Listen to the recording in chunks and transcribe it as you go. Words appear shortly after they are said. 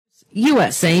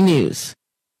USA News.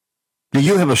 Do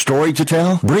you have a story to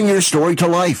tell? Bring your story to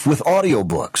life with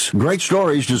audiobooks. Great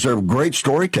stories deserve great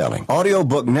storytelling.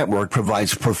 Audiobook Network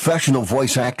provides professional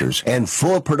voice actors and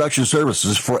full production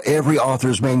services for every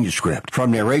author's manuscript. From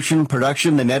narration,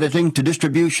 production, and editing to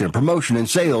distribution, promotion, and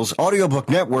sales, Audiobook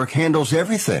Network handles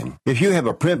everything. If you have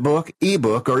a print book,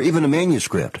 ebook, or even a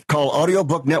manuscript, call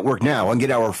Audiobook Network now and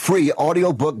get our free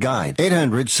audiobook guide.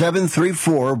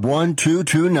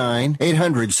 800-734-1229.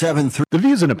 800-73... The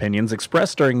views and opinions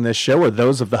expressed during this show are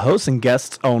those of the hosts and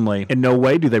guests only. In no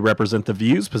way do they represent the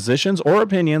views, positions, or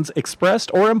opinions expressed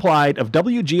or implied of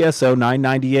WGSO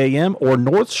 990 AM or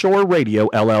North Shore Radio,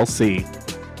 LLC.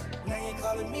 Now you're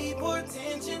calling me for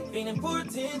attention, feeling for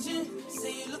attention.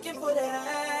 Say you're looking for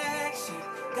that action.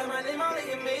 Got my name all in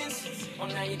your mentions. Oh,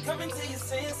 now you're coming to your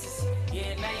senses.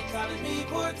 Yeah, now you're calling me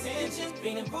for attention,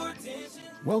 feeling for attention.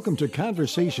 Welcome to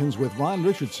Conversations with Ron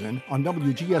Richardson on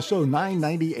WGSO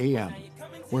 990 AM,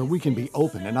 where we can be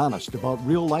open and honest about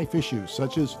real-life issues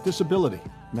such as disability,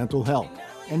 mental health,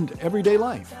 and everyday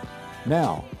life.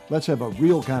 Now, let's have a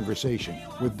real conversation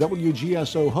with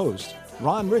WGSO host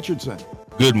Ron Richardson.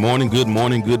 Good morning, good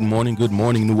morning, good morning, good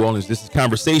morning, New Orleans. This is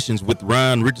Conversations with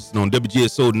Ron Richardson on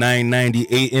WGSO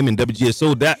 990 AM and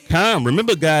WGSO.com.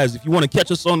 Remember, guys, if you want to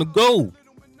catch us on the go,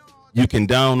 you can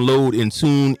download and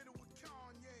tune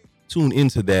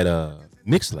into that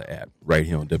Mixler app right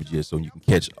here on WGSO, and you can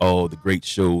catch all the great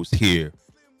shows here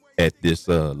at this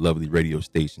lovely radio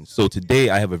station. So today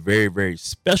I have a very, very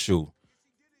special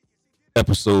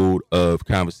episode of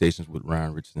Conversations with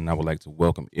Ron Richardson. I would like to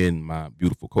welcome in my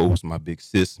beautiful co-host, my big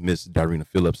sis, Miss Darina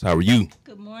Phillips. How are you?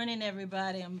 Good morning,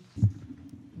 everybody. I'm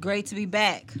great to be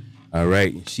back. All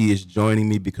right. She is joining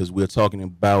me because we're talking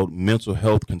about mental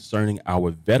health concerning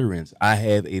our veterans. I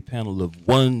have a panel of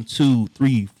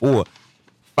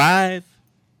 5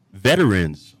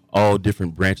 veterans, all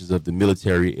different branches of the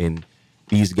military, and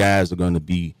these guys are going to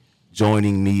be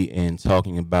joining me and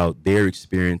talking about their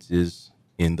experiences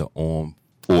in the armed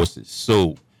forces.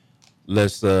 So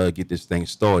let's get this thing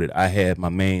started. I have my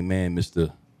main man,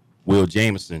 Mr. Will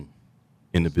Jameson,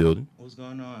 in the building. What's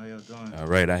going on? How y'all doing? All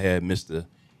right, I have Mr.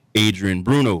 Adrian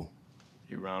Bruno.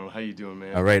 Hey, Ronald, how you doing,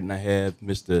 man? All right, and I have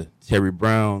Mr. Terry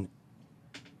Brown.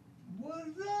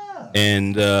 What's up?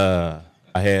 And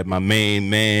I have my main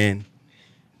man,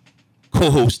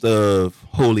 co-host of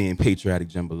Holy and Patriotic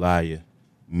Jambalaya,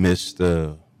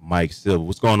 Mr. Mike Silver.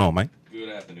 What's going on, Mike? Good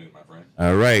afternoon, my friend.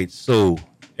 All right, so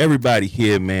everybody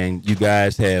here, man, you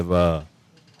guys have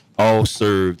all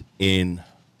served in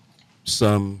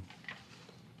some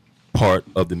part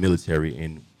of the military,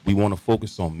 and we want to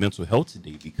focus on mental health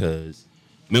today because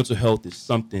mental health is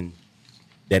something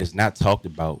that is not talked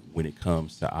about when it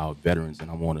comes to our veterans,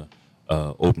 and I want to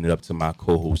open it up to my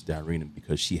co-host, Darina,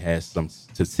 because she has some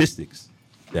statistics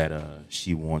that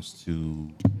she wants to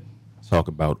talk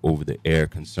about over the air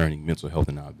concerning mental health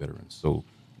in our veterans. So,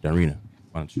 Darina,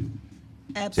 why don't you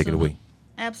take it away?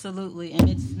 Absolutely, and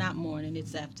it's not morning,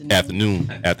 it's afternoon.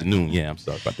 Afternoon, yeah, I'm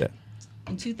sorry about that.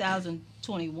 In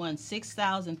 2021,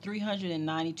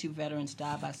 6,392 veterans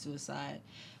died by suicide,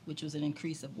 which was an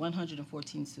increase of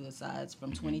 114 suicides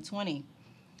from 2020.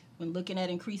 When looking at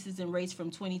increases in rates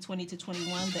from 2020 to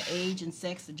 21, the age and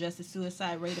sex-adjusted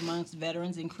suicide rate amongst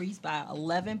veterans increased by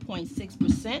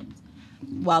 11.6%,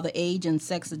 while the age and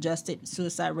sex-adjusted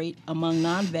suicide rate among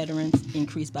non-veterans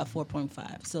increased by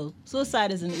 4.5%. So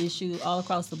suicide is an issue all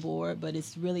across the board, but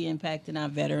it's really impacting our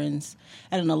veterans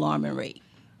at an alarming rate.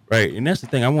 Right, and that's the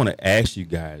thing I want to ask you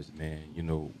guys, man,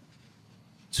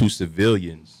 to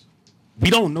civilians,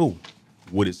 we don't know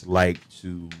what it's like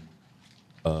to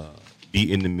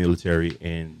be in the military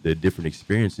and the different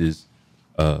experiences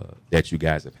that you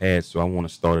guys have had. So I want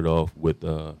to start it off with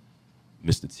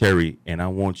Mr. Terry, and I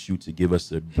want you to give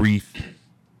us a brief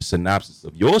synopsis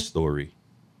of your story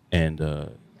and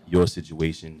your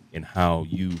situation and how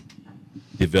you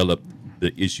developed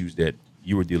the issues that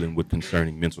you were dealing with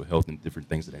concerning mental health and different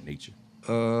things of that nature.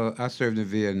 I served in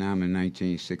Vietnam in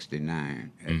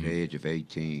 1969 at the age of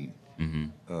 18.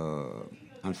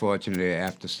 Unfortunately,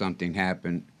 after something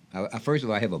happened, first of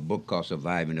all, I have a book called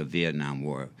Surviving the Vietnam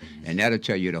War, and that'll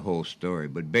tell you the whole story.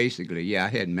 But basically, yeah, I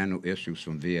had mental issues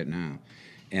from Vietnam.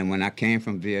 And when I came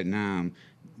from Vietnam,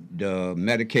 the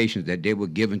medications that they were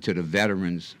giving to the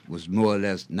veterans was more or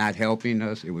less not helping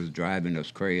us. It was driving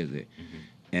us crazy.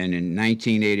 And in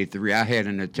 1983, I had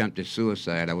an attempted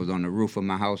suicide. I was on the roof of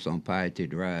my house on Piety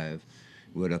Drive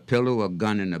with a pillow, a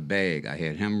gun, and a bag. I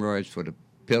had hemorrhoids. For the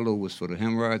pillow was for the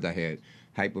hemorrhoids. I had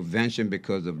hypervention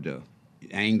because of the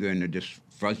anger and the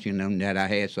dysfunction that I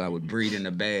had, so I would breathe in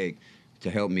the bag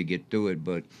to help me get through it.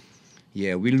 But,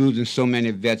 yeah, we're losing so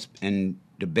many vets, and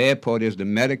the bad part is the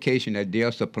medication that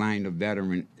they're supplying the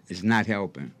veteran is not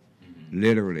helping.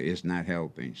 Literally, it's not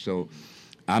helping. So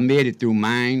I made it through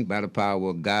mine by the power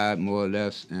of God, more or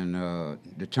less, and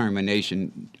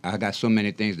determination. I got so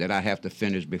many things that I have to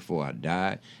finish before I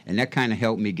die, and that kind of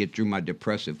helped me get through my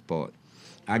depressive part.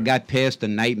 I got past the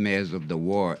nightmares of the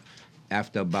war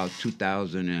after about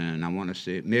 2000, and I want to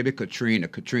say maybe Katrina.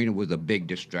 Katrina was a big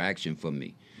distraction for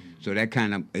me. So that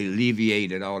kind of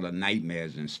alleviated all the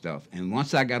nightmares and stuff. And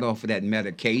once I got off of that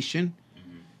medication,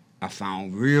 I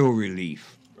found real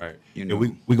relief. Right. You know,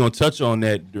 we're going to touch on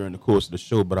that during the course of the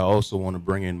show, but I also want to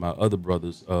bring in my other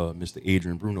brothers, Mr.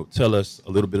 Adrian Bruno. Tell us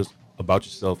a little bit about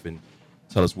yourself and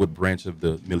tell us what branch of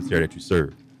the military that you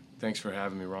served. Thanks for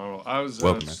having me, Ronald. I was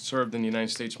Welcome, man. served in the United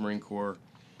States Marine Corps.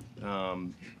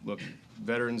 Look,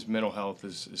 veterans' mental health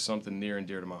is something near and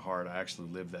dear to my heart. I actually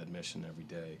live that mission every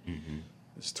day.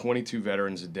 There's 22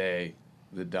 veterans a day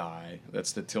that die.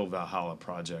 That's the Till Valhalla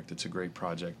project. It's a great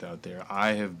project out there.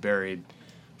 I have buried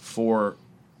 4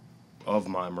 of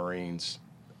my Marines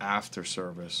after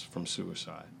service from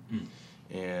suicide.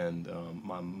 And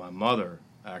my mother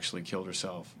actually killed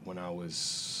herself when I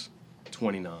was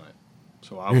 29.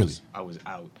 So I was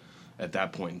out at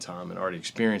that point in time and already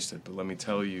experienced it. But let me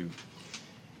tell you,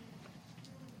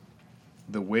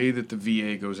 the way that the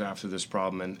VA goes after this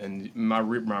problem, and my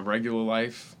regular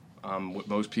life, what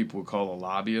most people would call a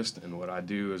lobbyist, and what I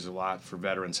do is a lot for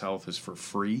veterans' health is for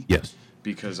free. Yes.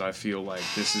 Because I feel like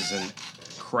this is a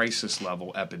crisis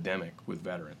level epidemic with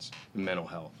veterans, mental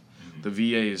health. The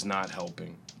VA is not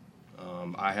helping.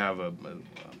 I have a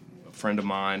friend of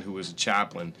mine who was a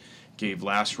chaplain, gave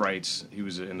last rites. He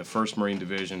was in the 1st Marine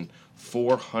Division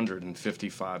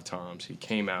 455 times. He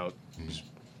came out, he was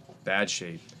bad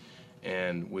shape,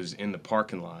 and was in the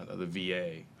parking lot of the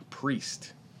VA, a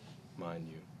priest, mind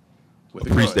you, with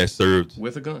A priest gun. that served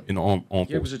with a gun. in the armed Yeah,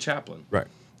 he was forces. a chaplain. Right.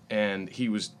 And he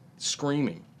was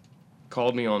screaming,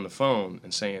 called me on the phone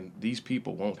and saying, these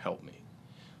people won't help me.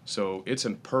 So it's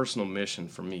a personal mission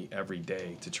for me every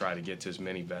day to try to get to as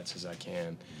many vets as I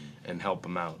can and help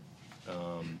them out.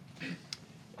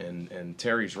 And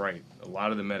Terry's right. A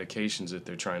lot of the medications that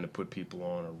they're trying to put people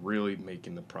on are really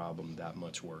making the problem that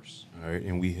much worse. All right,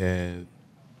 and we have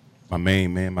my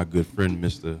main man, my good friend,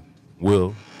 Mr.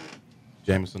 Will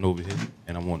Jamison over here,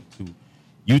 and I want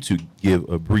you to give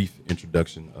a brief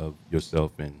introduction of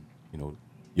yourself and,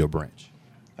 your branch.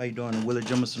 How you doing? I'm Willard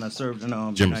Jemison. I served in the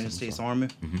Jemison, United States Army.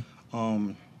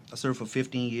 I served for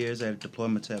 15 years at a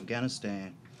deployment to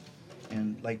Afghanistan.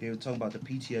 And like they were talking about the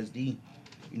PTSD,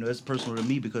 it's personal to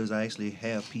me because I actually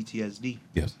have PTSD.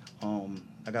 Yes.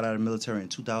 I got out of the military in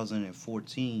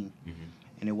 2014,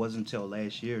 and it wasn't until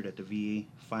last year that the VA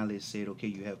finally said, okay,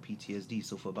 you have PTSD.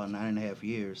 So for about 9.5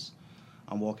 years,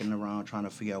 I'm walking around trying to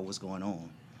figure out what's going on.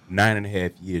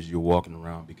 9.5 years you're walking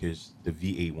around because the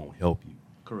VA won't help you.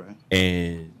 Correct.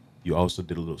 And you also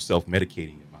did a little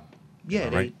self-medicating in mind. Yeah,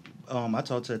 right? I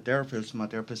talked to a therapist. My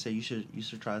therapist said you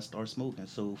should try to start smoking.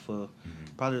 So for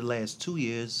probably the last 2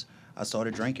 years, I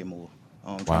started drinking more.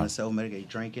 Trying to self-medicate,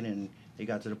 drinking, and it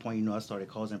got to the point, I started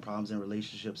causing problems in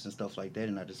relationships and stuff like that,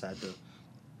 and I decided to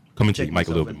Come into your mic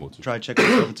a little bit more, too. try to check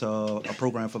myself into a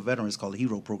program for veterans called the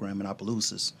HERO Program in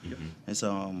Opelousas. It's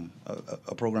a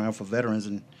program for veterans,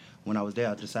 and when I was there,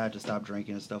 I decided to stop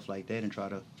drinking and stuff like that and try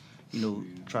to,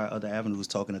 try other avenues,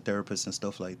 talking to therapists and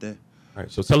stuff like that. All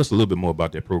right, so tell us a little bit more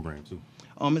about that program, too.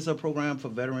 It's a program for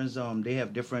veterans. They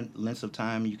have different lengths of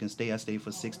time you can stay. I stay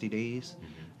for 60 days.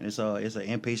 And it's an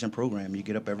inpatient program. You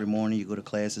get up every morning. You go to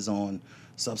classes on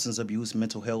substance abuse,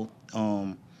 mental health.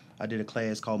 I did a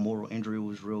class called Moral Injury. It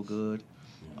was real good,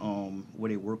 where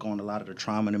they work on a lot of the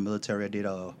trauma in the military. I did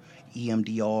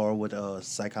EMDR with a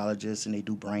psychologist, and they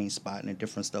do brain spotting and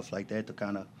different stuff like that to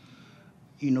kind of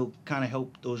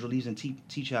help those release and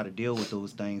teach you how to deal with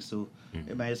those things. So,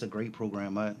 man, it's a great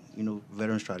program.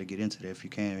 Veterans try to get into that if you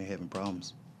can and having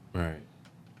problems. Right.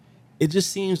 It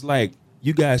just seems like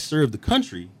you guys serve the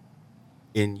country,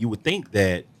 and you would think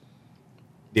that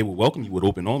they would welcome you with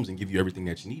open arms and give you everything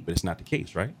that you need, but it's not the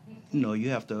case, right? No, you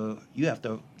have to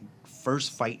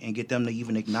first fight and get them to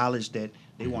even acknowledge that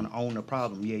they want to own the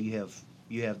problem. Yeah, you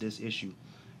have this issue,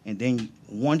 and then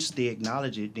once they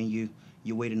acknowledge it, then you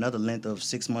wait another length of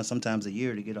 6 months, sometimes a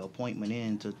year, to get an appointment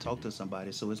in to talk to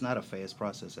somebody. So it's not a fast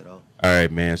process at all. All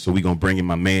right, man. So we're going to bring in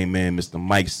my main man, Mr.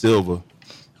 Mike Silver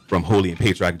from Holy and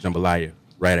Patriotic Jambalaya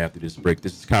right after this break.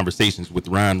 This is Conversations with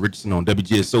Ron Richardson on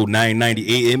WGSO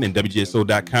 990 AM and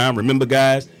WGSO.com. Remember,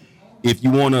 guys, if you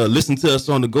want to listen to us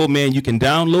on the go, man, you can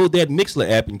download that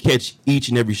Mixler app and catch each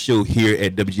and every show here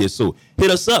at WGSO. Hit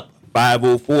us up,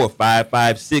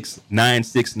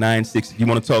 504-556-9696. If you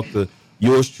want to talk to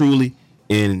yours truly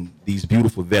in these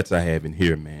beautiful vets I have in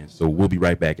here, man. So we'll be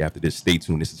right back after this. Stay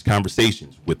tuned. This is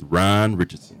Conversations with Ron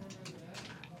Richardson.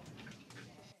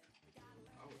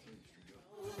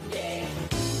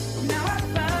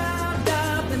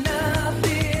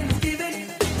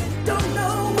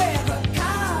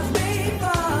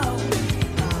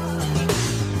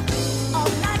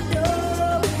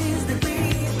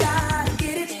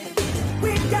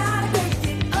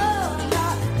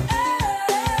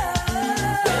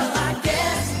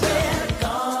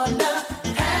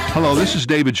 Hello, this is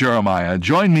David Jeremiah.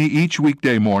 Join me each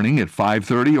weekday morning at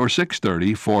 5:30 or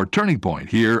 6:30 for Turning Point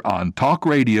here on Talk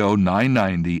Radio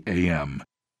 990 AM.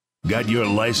 Got your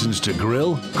license to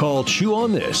grill? Call Chew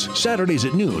on This Saturdays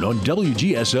at noon on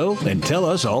WGSO and tell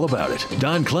us all about it.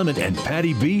 Don Clement and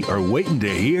Patty B are waiting to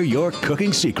hear your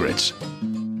cooking secrets.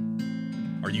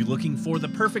 Are you looking for the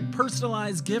perfect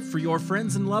personalized gift for your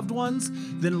friends and loved ones?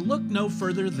 Then look no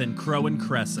further than Crow and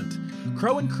Crescent.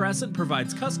 Crow and Crescent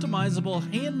provides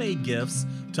customizable handmade gifts,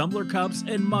 tumbler cups,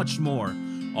 and much more.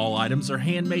 All items are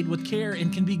handmade with care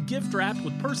and can be gift wrapped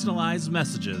with personalized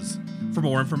messages. For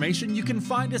more information, you can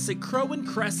find us at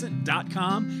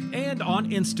crowandcrescent.com and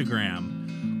on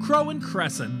Instagram. Crow and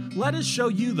Crescent, let us show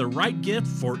you the right gift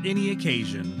for any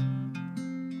occasion.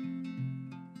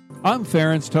 I'm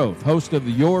Ference Toth, host of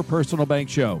the Your Personal Bank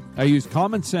Show. I use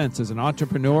common sense as an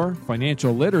entrepreneur,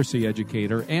 financial literacy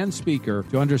educator, and speaker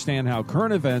to understand how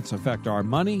current events affect our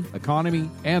money, economy,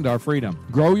 and our freedom.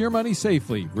 Grow your money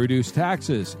safely, reduce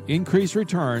taxes, increase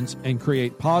returns, and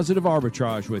create positive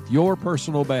arbitrage with Your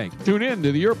Personal Bank. Tune in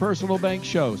to the Your Personal Bank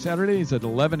Show, Saturdays at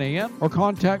 11 a.m. or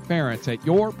contact Ference at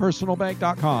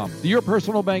yourpersonalbank.com. The Your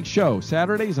Personal Bank Show,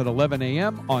 Saturdays at 11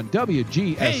 a.m. on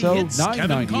WGSO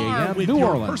 990 a.m. New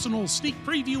Orleans. Sneak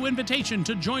preview invitation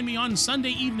to join me on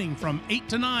Sunday evening from 8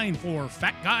 to 9 for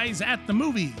Fat Guys at the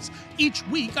Movies. Each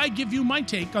week I give you my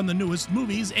take on the newest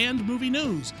movies and movie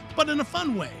news, but in a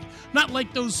fun way, not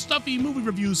like those stuffy movie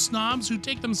review snobs who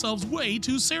take themselves way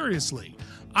too seriously.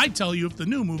 I tell you if the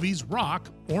new movies rock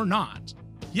or not.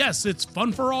 Yes, it's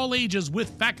fun for all ages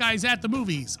with Fat Guys at the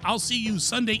Movies. I'll see you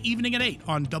Sunday evening at 8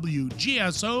 on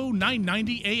WGSO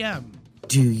 990 AM.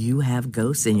 Do you have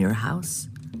ghosts in your house?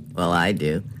 Well, I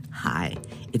do. Hi,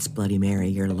 it's Bloody Mary,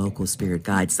 your local spirit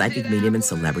guide, psychic medium, and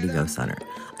celebrity ghost hunter.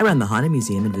 I run the Haunted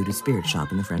Museum and Voodoo Spirit Shop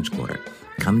in the French Quarter.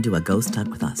 Come do a ghost hunt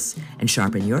with us and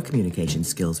sharpen your communication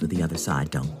skills with the other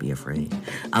side. Don't be afraid.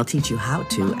 I'll teach you how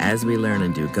to as we learn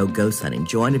and do. Go ghost hunting,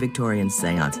 join a Victorian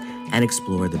seance, and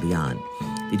explore the beyond.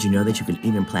 Did you know that you can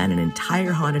even plan an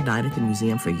entire haunted night at the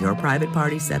museum for your private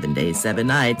party? 7 days, 7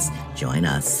 nights. Join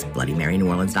us.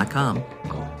 BloodyMaryNewOrleans.com.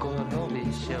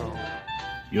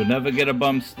 You'll never get a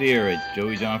bum steer at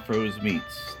Joey John Fro's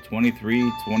Meats,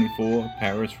 2324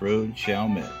 Paris Road,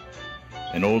 Chalmette.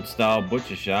 An old-style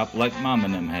butcher shop like Mom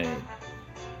and them had.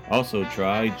 Also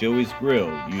try Joey's Grill,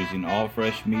 using all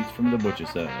fresh meats from the butcher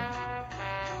side.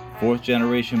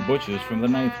 4th-generation butchers from the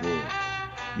 9th Ward.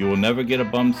 You will never get a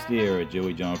bum steer at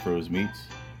Joey John Fro's Meats,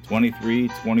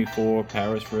 2324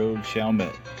 Paris Road,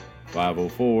 Chalmette,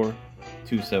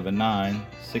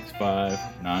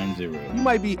 504-279-6590. You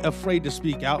might be afraid to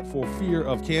speak out for fear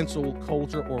of cancel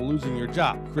culture or losing your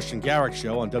job. Christian Garrick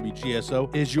Show on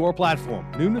WGSO is your platform.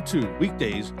 Noon to 2,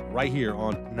 weekdays, right here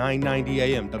on 990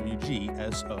 AM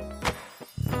WGSO.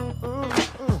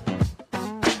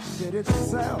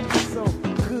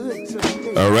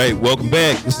 All right, welcome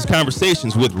back. This is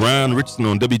Conversations with Ron Richardson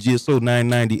on WGSO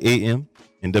 990 AM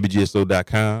and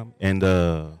WGSO.com. And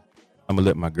I'm going to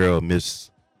let my girl, Miss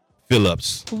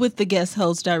Phillips. With the guest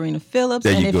host, Irina Phillips.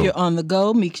 There and you if go. you're on the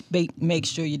go, make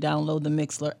sure you download the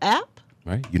Mixler app.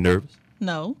 Right? You nervous?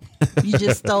 No. You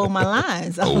just stole my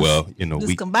lines. Oh, well, you know.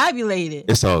 Discombobulated.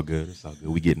 It's all good. It's all good.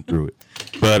 We getting through it.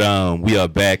 But we are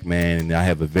back, man, and I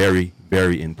have a very,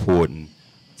 very important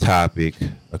topic,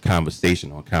 a conversation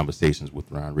on Conversations with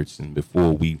Ron Richardson.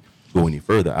 Before we go any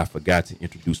further, I forgot to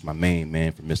introduce my main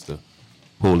man from Mr.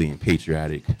 Holy and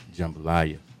Patriotic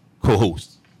Jambalaya,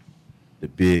 co-host, the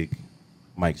big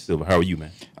Mike Silver. How are you, man?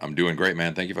 I'm doing great,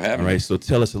 man. Thank you for having me. All right, so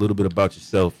tell us a little bit about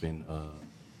yourself and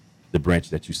the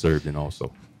branch that you served in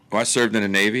also. Well, I served in the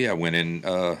Navy. I went in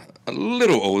a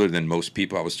little older than most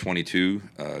people. I was 22,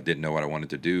 didn't know what I wanted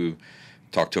to do.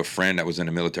 Talked to a friend that was in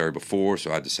the military before,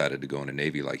 so I decided to go in the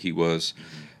Navy like he was.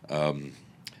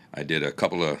 I did a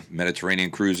couple of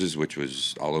Mediterranean cruises, which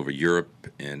was all over Europe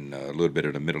and a little bit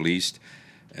of the Middle East.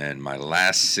 And my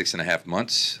last 6.5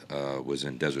 months was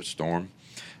in Desert Storm.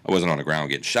 I wasn't on the ground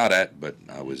getting shot at, but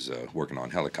I was working on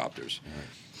helicopters. Right.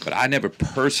 But I never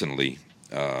personally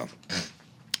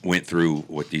went through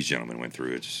what these gentlemen went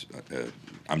through.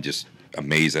 I'm just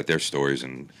amazed at their stories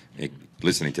and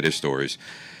listening to their stories.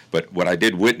 But what I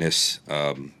did witness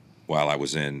while I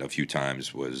was in a few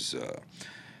times was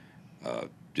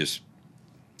just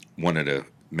one of the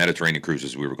Mediterranean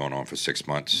cruises we were going on for 6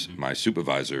 months. My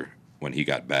supervisor, when he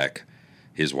got back,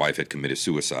 his wife had committed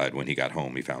suicide. When he got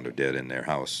home, he found her dead in their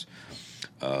house.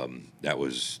 That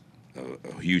was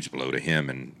a huge blow to him,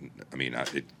 and I mean,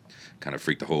 it kind of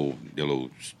freaked the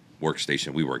little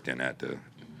workstation we worked in at.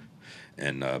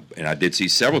 And I did see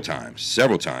several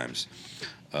times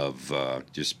of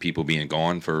just people being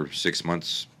gone for 6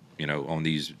 months, on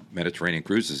these Mediterranean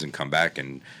cruises, and come back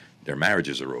and their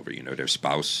marriages are over. Their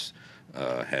spouse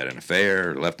had an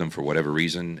affair, left them for whatever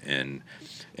reason, and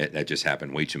that just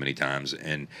happened way too many times.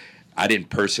 And I didn't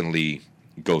personally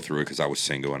go through it because I was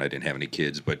single and I didn't have any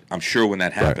kids, but I'm sure when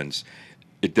that happens,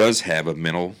 it does have a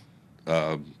mental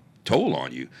toll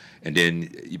on you. And then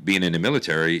being in the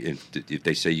military, if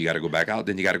they say you got to go back out,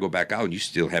 then you got to go back out, and you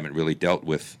still haven't really dealt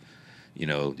with,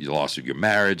 the loss of your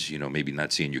marriage, maybe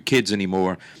not seeing your kids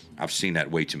anymore. I've seen that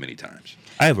way too many times.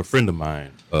 I have a friend of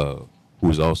mine who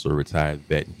is also a retired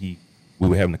vet, and we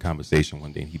were having a conversation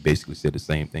one day, and he basically said the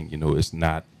same thing. It's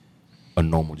not a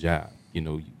normal job.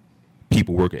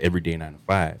 People work every day 9 to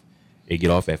 5. They get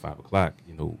off at 5 o'clock.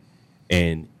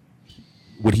 And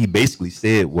what he basically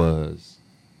said was,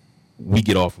 we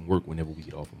get off from work whenever we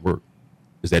get off from work.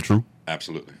 Is that true?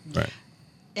 Absolutely. Right.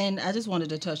 And I just wanted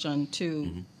to touch on,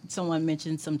 too, someone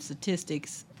mentioned some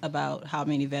statistics about how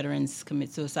many veterans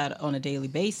commit suicide on a daily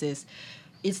basis.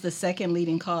 It's the second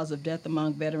leading cause of death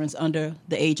among veterans under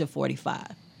the age of 45.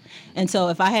 And so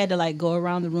if I had to, go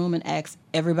around the room and ask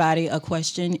everybody a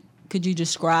question, could you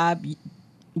describe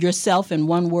yourself in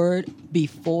one word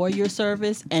before your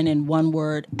service and in one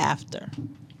word after?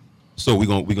 So we're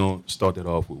gonna start that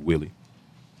off with Willie.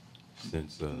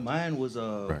 Since mine was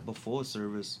before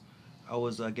service. I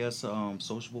was, I guess,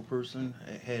 sociable person.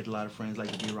 I had a lot of friends,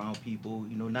 like to be around people.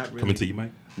 Not really coming to you,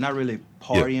 Mike. Not really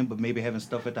partying, but maybe having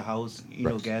stuff at the house.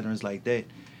 Gatherings like that.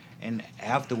 And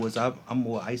afterwards, I'm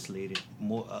more isolated.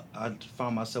 I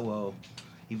found myself.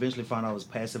 Eventually, found I was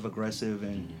passive aggressive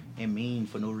and mean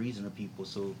for no reason to people.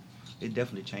 So it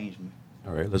definitely changed me.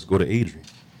 All right, let's go to Adrian.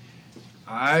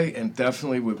 I am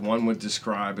definitely what one would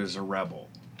describe as a rebel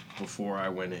before I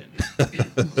went in.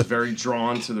 I was very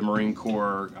drawn to the Marine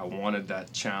Corps. I wanted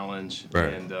that challenge.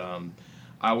 Right. And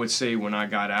I would say when I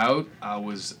got out,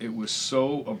 it was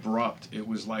so abrupt. It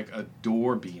was like a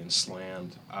door being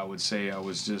slammed. I would say I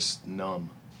was just numb.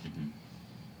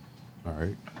 All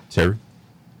right. Terry?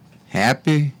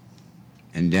 Happy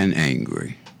and then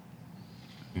angry.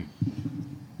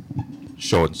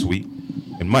 Short and sweet.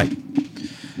 And Mike?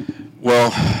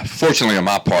 Well, fortunately on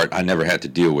my part, I never had to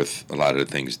deal with a lot of the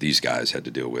things these guys had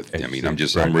to deal with. I mean, I'm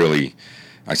really,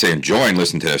 I say enjoying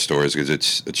listening to their stories because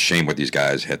it's a shame what these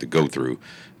guys had to go through.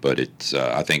 But it's,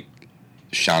 I think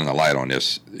shining a light on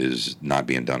this is not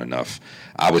being done enough.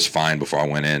 I was fine before I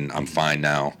went in. I'm fine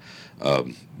now.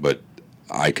 But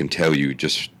I can tell you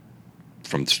just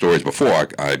from stories before,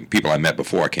 people I met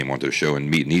before I came onto the show and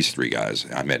meeting these three guys.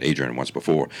 I met Adrian once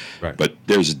before. Right. But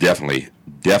there's definitely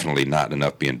not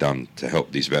enough being done to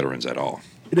help these veterans at all.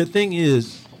 The thing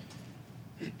is,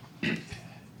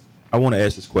 I want to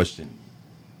ask this question.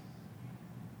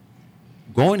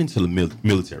 Going into the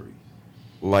military,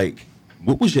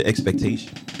 what was your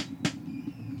expectation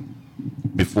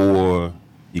before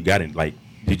you got in?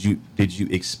 Did you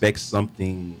expect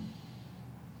something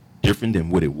different than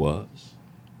what it was?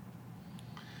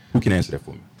 Who can answer that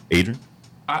for me? Adrian?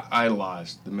 I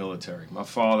idolized the military. My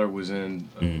father was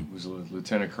was a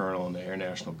lieutenant colonel in the Air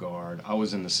National Guard. I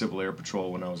was in the Civil Air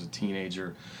Patrol when I was a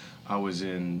teenager. I was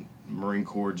in Marine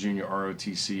Corps Junior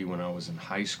ROTC when I was in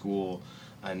high school.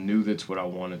 I knew that's what I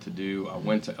wanted to do. I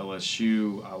went to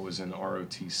LSU. I was in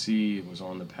ROTC. It was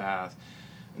on the path.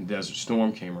 And Desert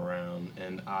Storm came around,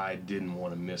 and I didn't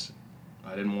want to miss it.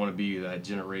 I didn't want to be that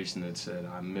generation that said,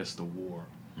 I missed the war.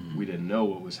 Mm-hmm. We didn't know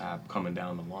what was coming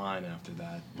down the line after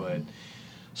that. But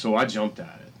so I jumped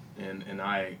at it, and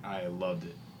I loved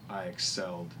it. I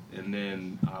excelled. And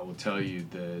then I will tell you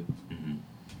that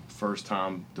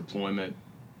first-time deployment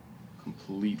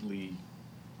completely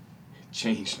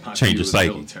changed my view of the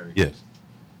military. Yes.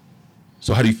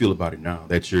 So how do you feel about it now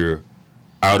that you're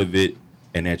out of it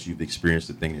and that you've experienced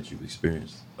the thing that you've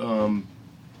experienced?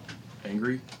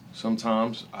 Angry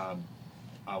sometimes.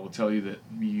 I will tell you that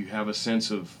you have a sense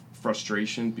of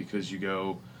frustration because you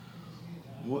go,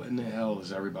 what in the hell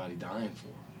is everybody dying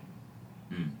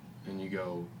for? And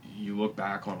you look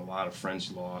back on a lot of friends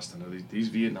you lost. I know these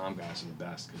Vietnam guys are the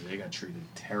best because they got treated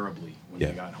terribly when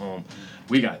they got home.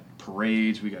 We got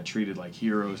parades. We got treated like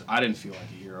heroes. I didn't feel like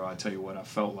a hero. I tell you what I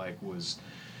felt like was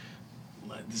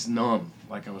this numb,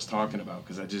 like I was talking about,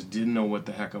 because I just didn't know what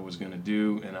the heck I was going to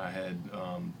do, and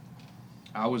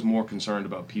I was more concerned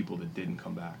about people that didn't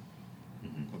come back,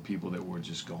 or people that were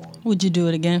just gone. Would you do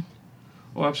it again?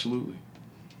 Oh, absolutely.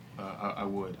 I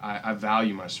would. I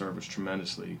value my service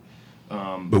tremendously.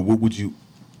 But what would you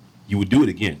would do it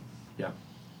again? Yeah.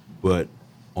 But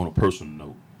on a personal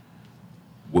note,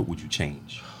 what would you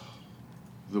change?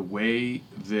 The way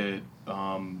that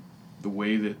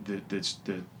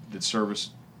that service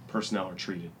personnel are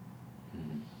treated.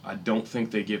 I don't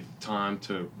think they give time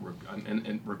to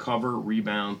recover,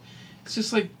 rebound. It's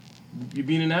just like you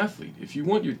being an athlete. If you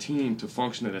want your team to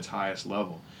function at its highest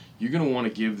level, you're going to want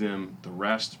to give them the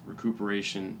rest,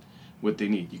 recuperation, what they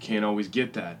need. You can't always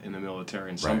get that in the military,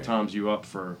 and sometimes you up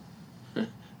for,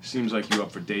 seems like you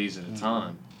up for days at a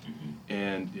time,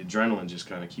 and adrenaline just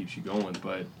kind of keeps you going.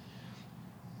 But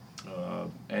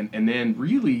and then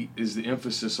really is the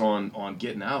emphasis on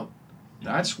getting out.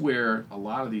 That's where a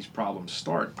lot of these problems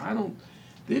start.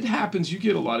 It happens, you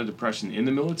get a lot of depression in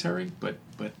the military, but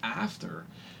after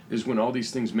is when all these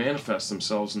things manifest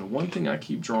themselves. And the one thing I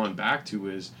keep drawing back to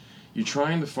is you're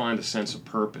trying to find a sense of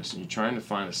purpose, and you're trying to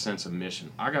find a sense of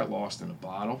mission. I got lost in a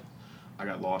bottle. I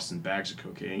got lost in bags of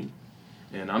cocaine,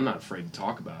 and I'm not afraid to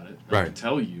talk about it. I can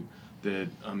tell you that,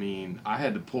 I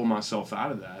had to pull myself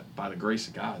out of that by the grace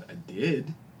of God. I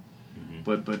did,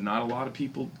 but not a lot of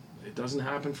people, it doesn't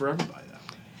happen for everybody.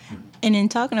 And in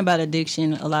talking about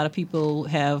addiction, a lot of people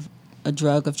have a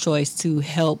drug of choice to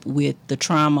help with the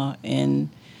trauma, and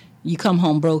you come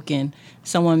home broken.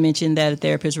 Someone mentioned that a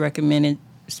therapist recommended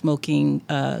smoking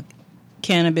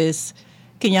cannabis.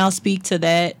 Can y'all speak to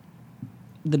that,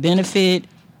 the benefit?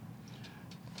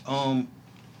 I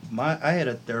had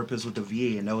a therapist with the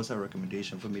VA, and that was her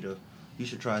recommendation for me you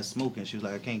should try smoking. She was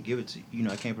like, I can't give it to you.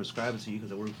 I can't prescribe it to you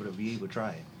because I work for the VA, but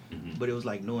try it. But it was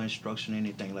like no instruction or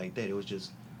anything like that. It was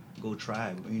just go try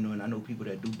it, and I know people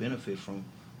that do benefit from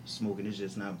smoking. It's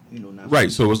just not, not right.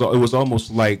 So it was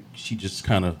almost like she just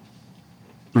kind of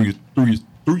threw you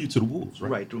to the wolves,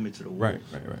 right? Right, threw me to the wolves. Right.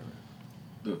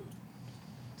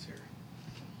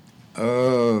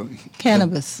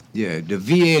 Cannabis. Yeah, the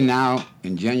VA now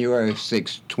in January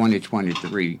 6,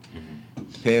 2023,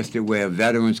 passed it where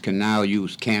veterans can now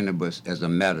use cannabis as a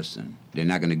medicine. They're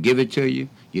not going to give it to you.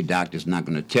 Your doctor's not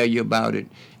going to tell you about it,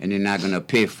 and they're not going to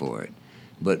pay for it.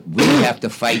 But we have to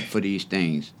fight for these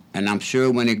things. And I'm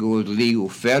sure when it goes legal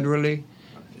federally,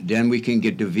 then we can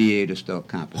get the VA to start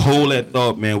compensating. Hold that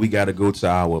thought, man. We got to go to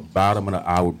our bottom of the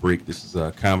hour break. This is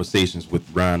Conversations with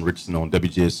Ron Richardson on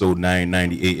WGSO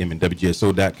 990 AM and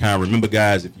WGSO.com. Remember,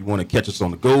 guys, if you want to catch us on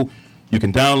the go, you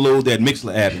can download that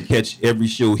Mixler app and catch every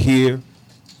show here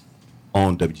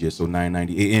on WGSO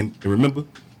 990 AM. And remember,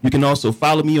 you can also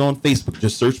follow me on Facebook.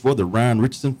 Just search for the Ron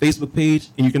Richardson Facebook page.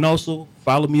 And you can also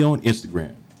follow me on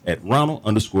Instagram at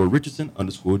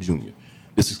Ronald_Richardson_Jr.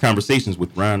 This is Conversations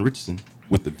with Ron Richardson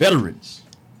with the veterans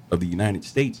of the United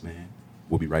States, man.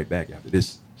 We'll be right back after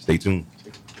this. Stay tuned.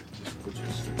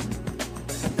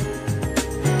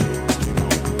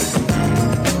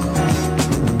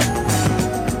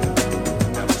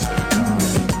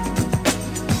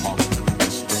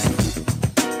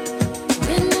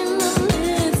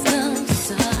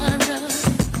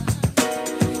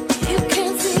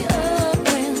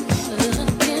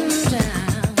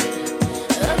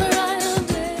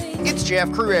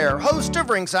 Jeff Cruere, host of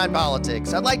Ringside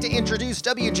Politics. I'd like to introduce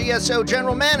WGSO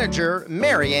General Manager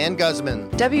Mary Ann Guzman.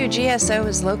 WGSO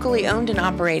is locally owned and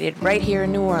operated right here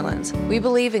in New Orleans. We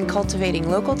believe in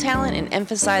cultivating local talent and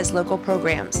emphasize local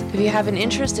programs. If you have an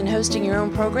interest in hosting your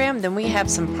own program, then we have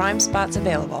some prime spots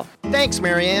available. Thanks,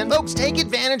 Mary Ann. Folks, take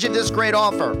advantage of this great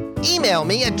offer. Email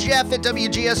me at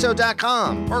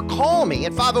jeff@wgso.com or call me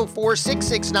at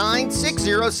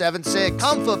 504-669-6076.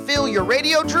 Come fulfill your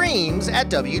radio dreams at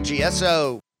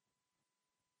WGSO.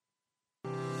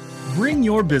 Bring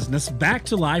your business back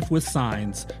to life with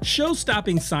signs.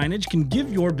 Show-stopping signage can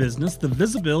give your business the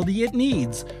visibility it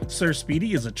needs. Sir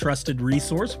Speedy is a trusted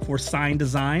resource for sign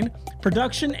design,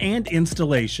 production, and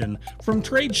installation. From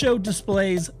trade show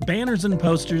displays, banners and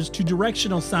posters, to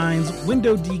directional signs,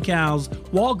 window decals,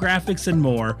 wall graphics, and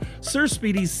more, Sir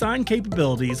Speedy's sign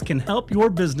capabilities can help your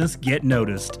business get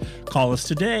noticed. Call us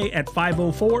today at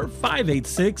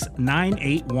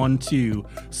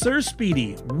 504-586-9812. Sir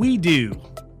Speedy, we do.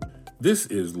 This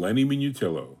is Lenny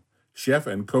Minutillo, chef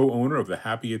and co-owner of the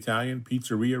Happy Italian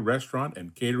Pizzeria, Restaurant,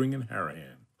 and Catering in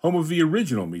Harahan, home of the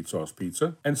original meat sauce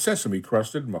pizza and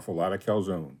sesame-crusted muffalata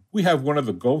calzone. We have one of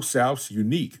the Gulf South's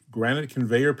unique granite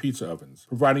conveyor pizza ovens,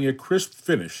 providing a crisp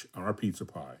finish on our pizza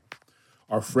pie.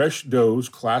 Our fresh doughs,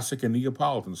 classic and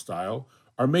Neapolitan style,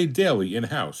 are made daily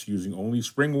in-house using only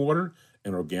spring water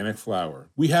and organic flour.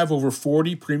 We have over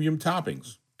 40 premium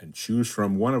toppings, and choose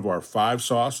from one of our 5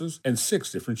 sauces and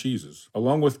 6 different cheeses.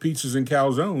 Along with pizzas and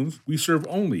calzones, we serve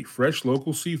only fresh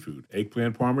local seafood,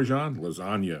 eggplant parmesan,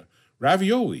 lasagna,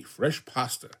 ravioli, fresh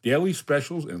pasta, daily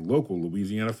specials, and local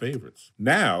Louisiana favorites.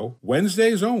 Now,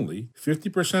 Wednesdays only,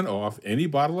 50% off any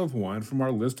bottle of wine from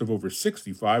our list of over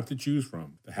 65 to choose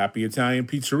from. The Happy Italian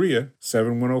Pizzeria,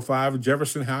 7105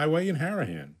 Jefferson Highway in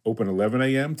Harahan. Open 11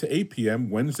 a.m. to 8 p.m.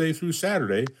 Wednesday through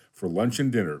Saturday for lunch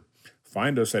and dinner.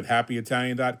 Find us at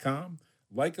happyitalian.com,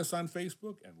 like us on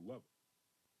Facebook, and love it.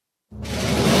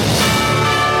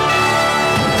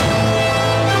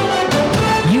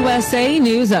 USA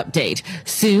News Update.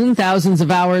 Soon, thousands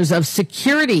of hours of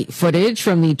security footage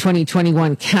from the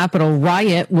 2021 Capitol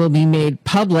riot will be made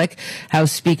public.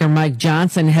 House Speaker Mike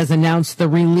Johnson has announced the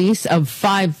release of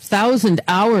 5,000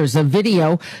 hours of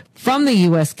video from the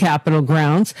U.S. Capitol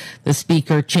grounds. The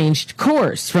speaker changed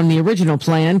course from the original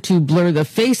plan to blur the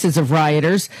faces of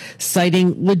rioters,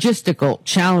 citing logistical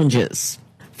challenges.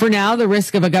 For now, the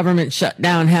risk of a government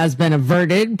shutdown has been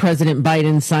averted. President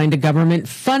Biden signed a government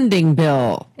funding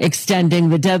bill, extending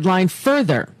the deadline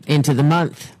further into the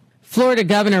month. Florida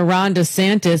Governor Ron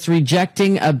DeSantis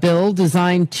rejecting a bill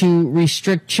designed to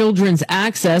restrict children's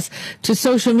access to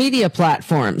social media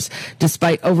platforms.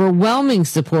 Despite overwhelming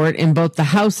support in both the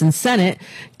House and Senate,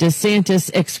 DeSantis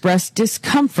expressed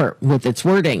discomfort with its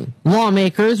wording.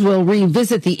 Lawmakers will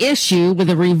revisit the issue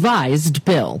with a revised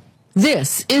bill.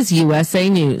 This is USA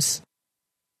News.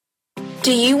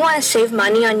 Do you want to save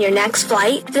money on your next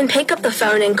flight? Then pick up the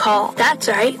phone and call. That's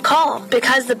right, call.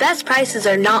 Because the best prices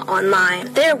are not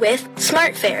online. They're with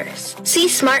SmartFares. See,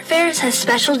 SmartFares has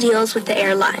special deals with the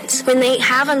airlines. When they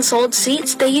have unsold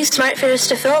seats, they use SmartFares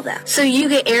to fill them. So you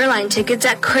get airline tickets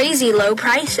at crazy low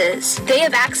prices. They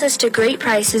have access to great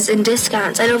prices and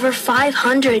discounts at over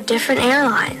 500 different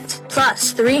airlines.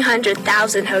 Plus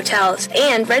 300,000 hotels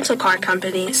and rental car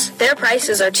companies. Their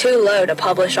prices are too low to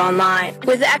publish online.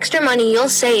 With the extra money you'll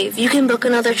save, you can book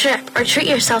another trip or treat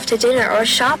yourself to dinner or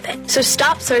shopping. So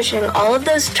stop searching all of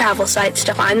those travel sites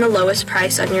to find the lowest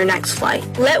price on your next flight.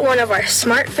 Let one of our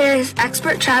SmartFares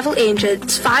expert travel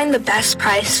agents find the best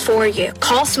price for you.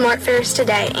 Call SmartFares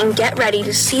today and get ready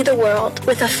to see the world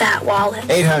with a fat wallet.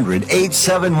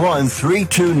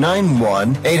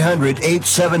 800-871-3291.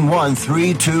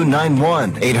 800-871-3291.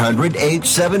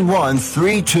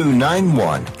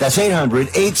 800-871-3291. That's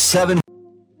 800-871.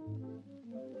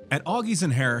 At Augie's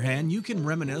in Harahan, you can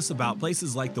reminisce about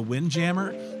places like the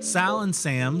Windjammer, Sal and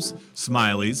Sam's,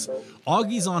 Smiley's,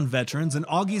 Augie's on Veterans, and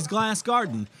Augie's Glass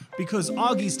Garden, because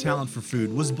Augie's talent for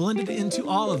food was blended into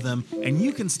all of them, and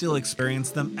you can still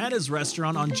experience them at his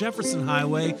restaurant on Jefferson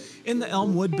Highway in the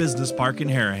Elmwood Business Park in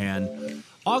Harahan.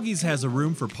 Augie's has a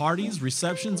room for parties,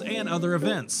 receptions, and other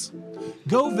events.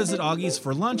 Go visit Augie's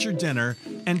for lunch or dinner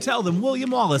and tell them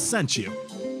William Wallace sent you.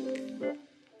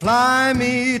 Fly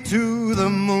me to the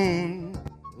moon.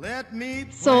 Let me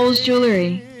Souls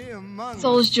Jewelry.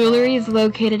 Souls Jewelry is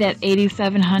located at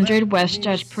 8700 West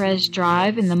Judge Perez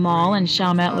Drive in the mall in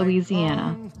Chalmette,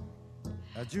 Louisiana.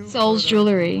 Souls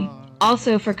Jewelry.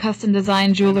 Also for custom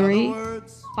design jewelry,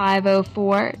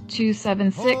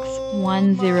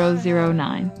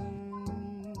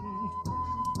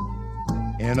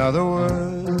 504-276-1009. In other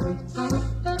words,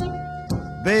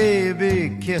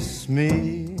 baby, kiss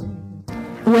me.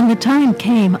 When the time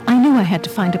came, I knew I had to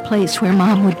find a place where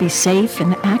Mom would be safe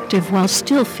and active while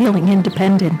still feeling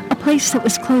independent. A place that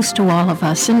was close to all of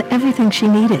us and everything she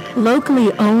needed.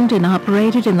 Locally owned and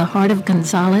operated in the heart of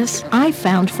Gonzales, I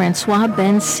found Francois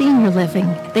Ben's Senior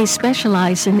Living. They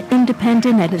specialize in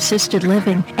independent and assisted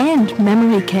living and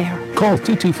memory care. Call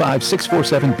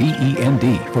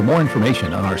 225-647-BEND for more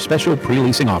information on our special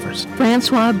pre-leasing offers.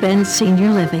 Francois Ben's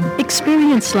Senior Living.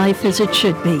 Experience life as it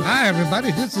should be. Hi, everybody.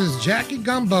 This is Jackie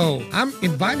Gumbo. I'm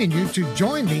inviting you to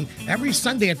join me every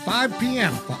Sunday at 5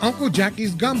 p.m. for Uncle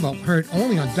Jackie's Gumbo, heard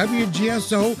only on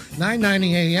WGSO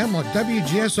 990 AM or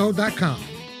WGSO.com.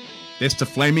 It's the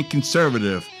Flaming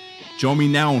Conservative. Join me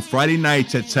now on Friday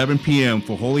nights at 7 p.m.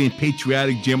 for Holy and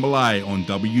Patriotic Jambalaya on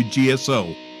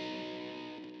WGSO.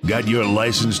 Got your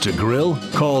license to grill?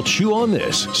 Call Chew on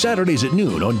This, Saturdays at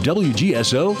noon on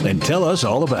WGSO, and tell us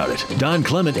all about it. Don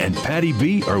Clement and Patty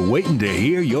B are waiting to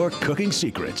hear your cooking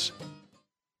secrets.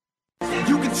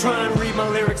 You can try and read my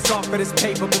lyrics off of this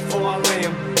paper before I lay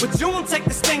them, but you won't take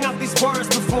the sting out these words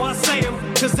before I say them.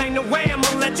 Cause ain't no way I'm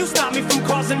gonna let you stop me from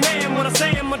causing mayhem. When I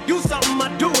say I'm gonna do something,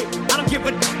 I do it. I don't give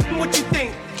a what you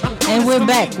think. And we're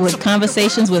back with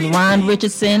Conversations with Ron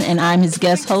Richardson, and I'm his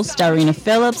guest host, Darina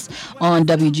Phillips, on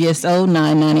WGSO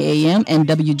 990 AM and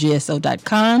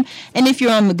WGSO.com. And if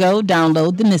you're on the go,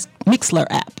 download the Mixler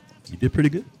app. You did pretty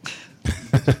good.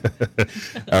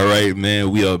 All right, man.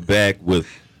 We are back with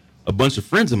a bunch of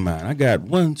friends of mine. I got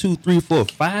 1, 2, 3, 4,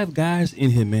 5 guys in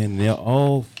here, man. And they're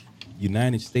all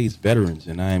United States veterans,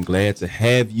 and I am glad to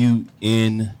have you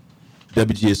in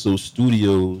WGSO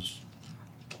studios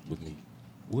with me.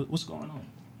 What's going on?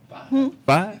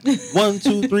 5? 1,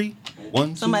 2, 3. 1,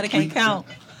 2, Somebody 3, can't count.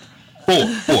 4.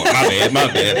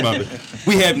 My bad.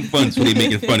 We having fun, so they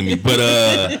making fun of me. But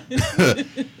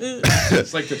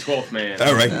it's like the 12th man.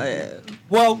 All right.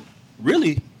 Well,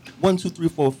 really, 1, 2, 3,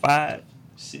 4, 5,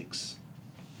 6.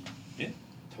 Yeah.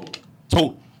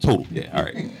 Total. Yeah. All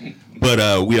right.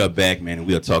 But we are back, man, and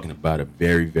we are talking about a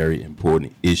very, very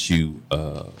important issue,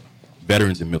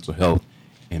 veterans and mental health.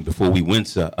 And before we went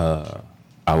to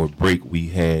our break, we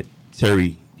had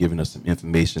Terry giving us some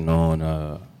information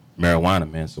on marijuana,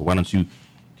 man. So why don't you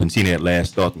continue that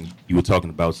last thought? And you were talking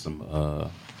about some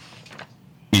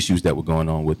issues that were going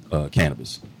on with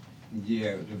cannabis.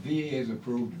 Yeah, the VA has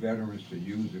approved veterans to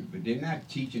use it, but they're not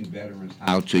teaching veterans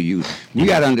how to use it. You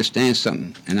got to understand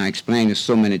something, and I explain this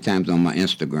so many times on my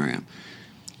Instagram.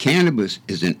 Cannabis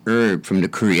is an herb from the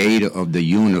creator of the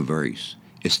universe.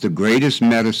 It's the greatest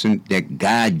medicine that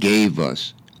God gave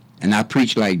us. And I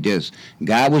preach like this.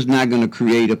 God was not going to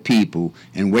create a people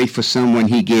and wait for someone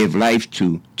he gave life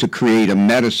to create a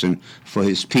medicine for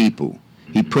his people.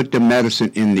 He put the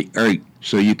medicine in the earth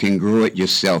so you can grow it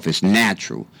yourself. It's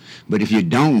natural. But if you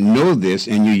don't know this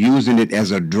and you're using it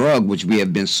as a drug, which we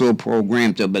have been so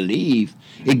programmed to believe,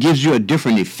 it gives you a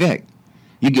different effect.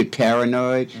 You get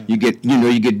paranoid, you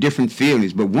get different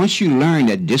feelings. But once you learn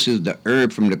that this is the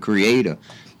herb from the creator,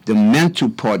 the mental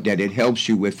part that it helps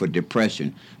you with for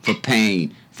depression, for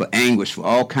pain, for anguish, for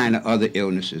all kind of other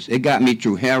illnesses. It got me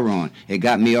through heroin. It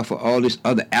got me off of all this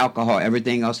other alcohol,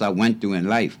 everything else I went through in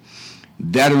life.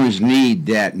 Veterans need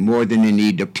that more than they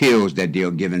need the pills that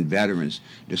they're giving veterans.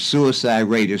 The suicide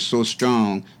rate is so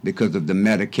strong because of the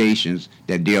medications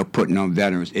that they're putting on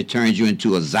veterans. It turns you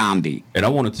into a zombie. And I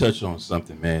want to touch on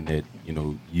something, man, that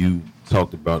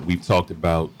we've talked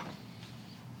about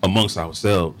amongst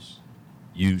ourselves.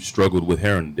 You struggled with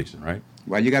heroin addiction, right?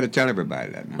 Well, you got to tell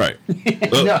everybody that, man. Right.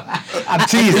 No, I'm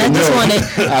teasing.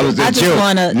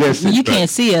 You can't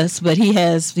see us, but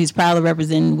he's proudly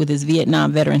representing with his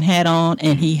Vietnam veteran hat on,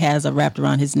 and he has a wrapped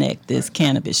around his neck this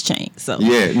cannabis chain. So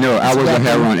I was a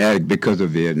heroin addict because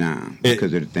of Vietnam,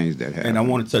 because of the things that happened. And I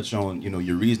want to touch on,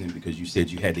 your reasoning, because you said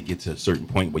you had to get to a certain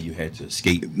point where you had to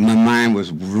escape. My mind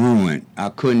was ruined. I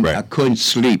couldn't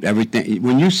sleep. Everything.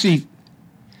 When you see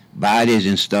bodies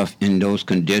and stuff in those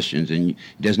conditions, and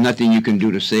there's nothing you can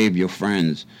do to save your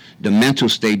friends, the mental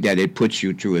state that it puts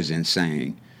you through is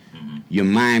insane. Mm-hmm. Your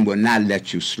mind will not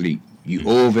let you sleep. You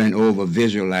over and over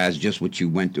visualize just what you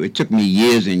went through. It took me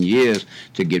years and years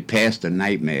to get past the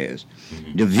nightmares.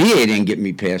 Mm-hmm. The VA didn't get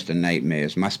me past the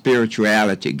nightmares. My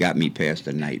spirituality got me past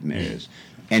the nightmares,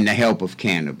 and the help of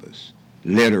cannabis,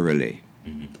 literally.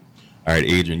 Mm-hmm. All right,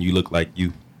 Adrian, you look like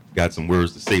you got some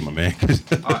words to say, my man.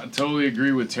 I totally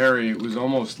agree with Terry. It was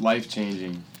almost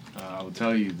life-changing. I will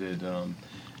tell you that,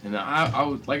 and I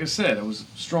was, like I said, I was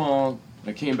strong.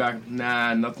 I came back,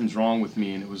 nothing's wrong with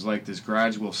me, and it was like this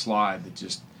gradual slide that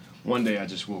just, one day I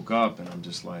just woke up and I'm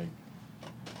just like,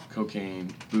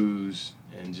 cocaine, booze,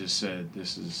 and just said,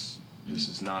 this is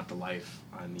not the life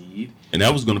I need. And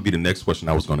that was going to be the next question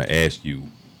I was going to ask you.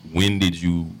 When did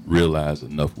you realize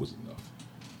enough was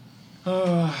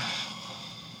enough?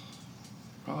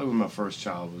 Probably when my first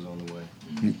child was on the way.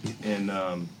 And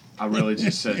I really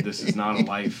just said, this is not a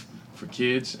life for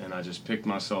kids. And I just picked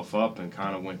myself up and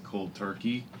kind of went cold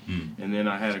turkey. And then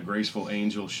I had a graceful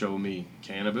angel show me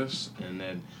cannabis. And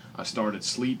then I started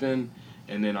sleeping.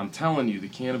 And then I'm telling you, the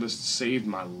cannabis saved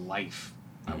my life.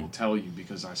 I will tell you,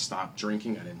 because I stopped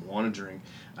drinking. I didn't want to drink.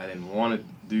 I didn't want to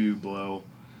do blow.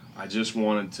 I just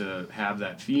wanted to have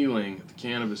that feeling of the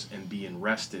cannabis and being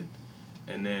rested.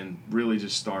 And then really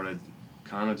just started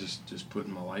kind of just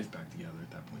putting my life back together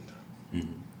at that point in time.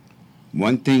 Mm-hmm.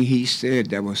 One thing he said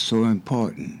that was so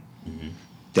important,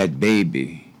 that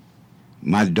baby,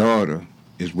 my daughter,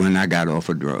 is when I got off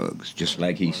of drugs, just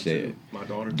like he said. My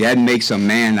daughter. That makes a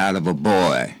man out of a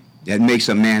boy. That makes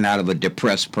a man out of a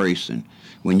depressed person.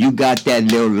 When you got that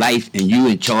little life and you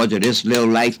in charge of this little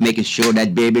life, making sure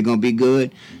that baby gonna be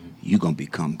good, you gonna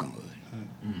become good.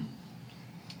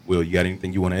 Will, you got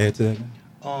anything you want to add to that?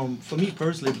 For me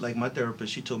personally, like my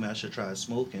therapist, she told me I should try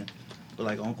smoking. But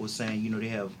like Uncle was saying, they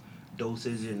have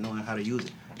doses and knowing how to use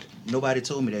it. Nobody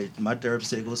told me that. My therapist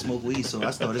said go smoke weed, so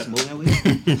I started smoking weed.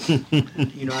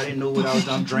 I didn't know what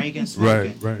I'm drinking,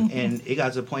 smoking. Right. And it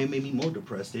got to the point it made me more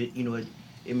depressed. It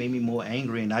made me more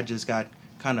angry, and I just got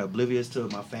kind of oblivious to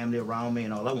my family around me,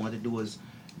 and all I wanted to do was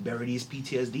bury these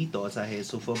PTSD thoughts I had.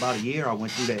 So for about a year, I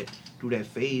went through that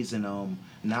phase, and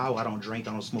now I don't drink,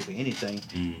 I don't smoke or anything.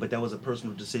 But that was a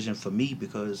personal decision for me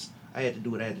because I had to do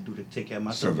what I had to do to take care of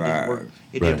myself. Survive.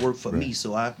 It didn't work for me.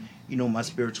 So I, my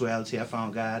spirituality, I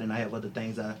found God, and I have other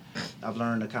things I've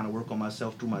learned to kind of work on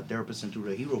myself through my therapist and through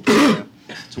the Hero program.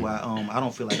 So I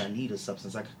don't feel like I need a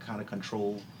substance. I can kind of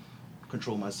control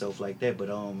myself like that. But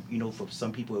for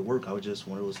some people at work, I was just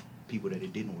one of those people that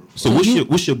it didn't work for. So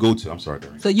what's your go-to? I'm sorry,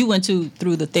 Darren. So you went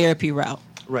through the therapy route.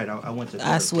 Right, I went to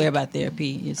therapy. I swear by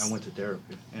therapy. I went to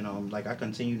therapy, and I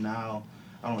continue now.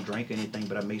 I don't drink anything,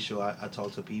 but I make sure I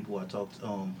talk to people.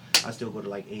 I still go to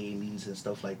like AA meetings and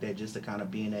stuff like that, just to kind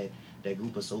of be in that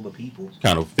group of sober people.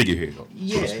 Kind of figurehead.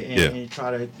 Yeah, and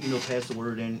try to pass the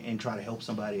word and try to help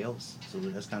somebody else. So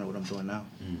that's kind of what I'm doing now.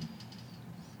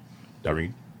 Darren,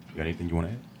 you got anything you want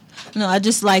to add? No, I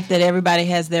just like that everybody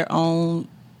has their own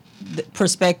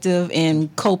perspective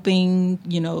and coping.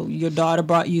 Your daughter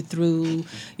brought you through,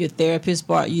 your therapist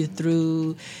brought you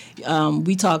through.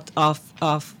 We talked off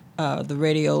the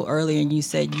radio earlier, and you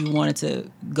said you wanted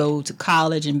to go to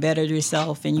college and better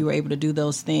yourself, and you were able to do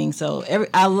those things. So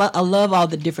I love all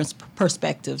the different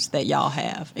perspectives that y'all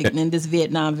have. And this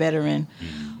Vietnam veteran,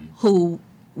 who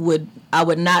I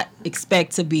would not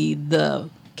expect to be the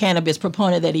cannabis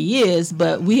proponent that he is,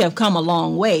 but we have come a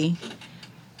long way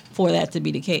for that to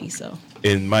be the case. So.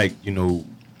 And Mike, you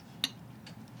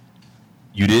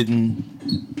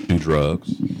didn't do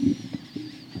drugs.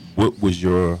 What was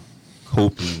your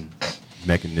coping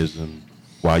mechanism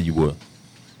while you were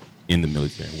in the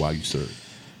military, while you served?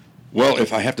 Well,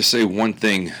 if I have to say one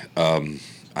thing,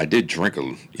 I did drink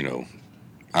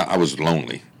I was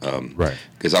lonely. Right.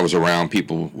 Because I was around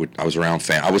people. I was around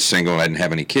family. I was single. I didn't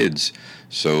have any kids.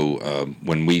 So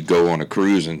when we go on a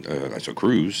cruise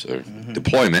or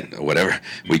deployment or whatever,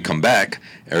 we come back.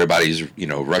 Everybody's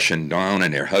rushing down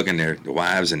and they're hugging their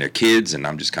wives and their kids, and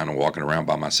I'm just kind of walking around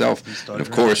by myself. And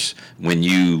of course, when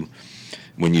you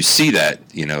see that,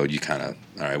 you kind of,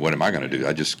 all right, what am I going to do?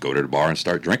 I just go to the bar and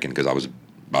start drinking because I was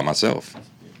by myself.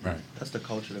 Right. That's the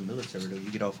culture of the military, though. You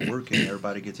get off of work and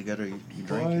everybody get together, you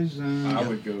drink. I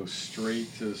would go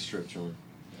straight to the strip joint.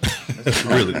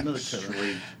 Really?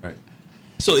 Straight. Right.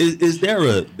 So is there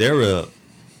a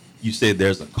you said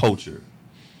there's a culture,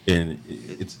 and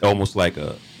it's almost like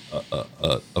a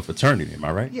fraternity, am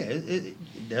I right? Yeah,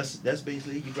 that's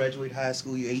basically, you graduate high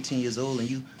school, you're 18 years old, and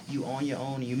you on your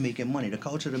own and you making money. The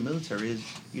culture of the military is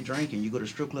you drinking, you go to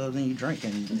strip clubs and you drink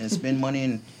and spend money,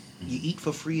 and you eat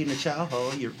for free in the chow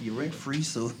hall, you're rent free,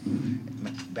 so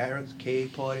barracks,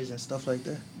 keg parties and stuff like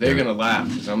that. They're going to laugh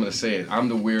because I'm going to say it. I'm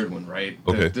the weird one, right?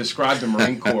 Okay. Describe the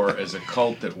Marine Corps as a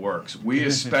cult that works. We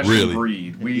a special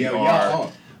breed. We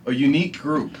are a unique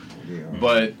group,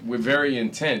 but we're very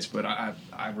intense. But I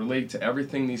relate to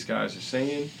everything these guys are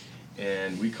saying,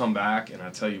 and we come back, and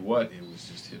I tell you what, it was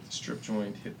just hit the strip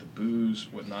joint, hit the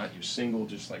booze, whatnot. You're single,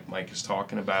 just like Mike is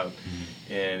talking about,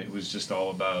 and it was just all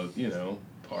about,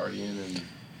 partying. And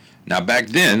now back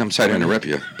then, I'm sorry to interrupt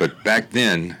you, but back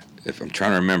then, if I'm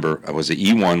trying to remember, I was an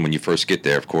E1 when you first get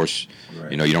there. Of course,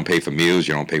 you don't pay for meals,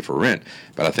 you don't pay for rent.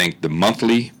 But I think the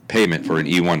monthly payment for an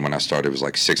E1 when I started was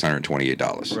like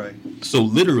 $628. Right. So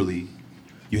literally,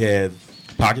 you have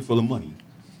a pocket full of money,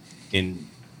 and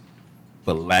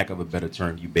for lack of a better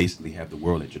term, you basically have the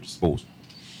world at your disposal.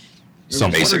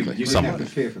 Basically, you didn't have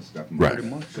to pay for stuff. Right. You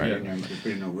didn't have to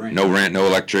pay no rent. No rent, no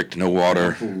electric, no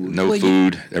water, no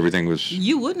food. Everything was.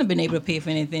 You wouldn't have been able to pay for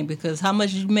anything because how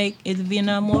much did you make in the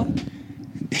Vietnam War?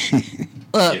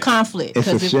 Conflict. It's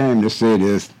a shame to say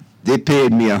this. They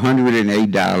paid me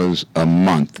 $108 a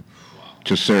month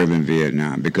to serve in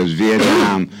Vietnam because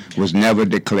Vietnam was never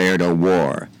declared a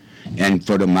war, and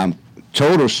for my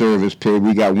total service pay,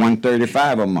 we got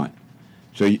 $135 a month.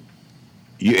 So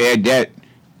you add that.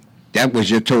 That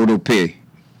was your total pay,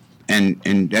 and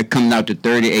that comes out to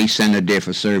 38 cents a day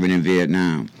for serving in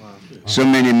Vietnam. Wow. So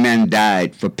many men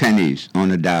died for pennies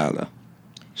on a dollar.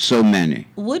 So many.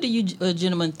 What do you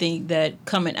gentlemen think that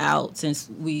coming out, since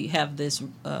we have this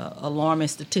alarming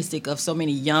statistic of so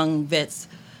many young vets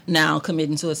now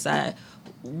committing suicide,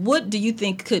 what do you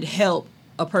think could help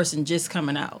a person just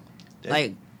coming out?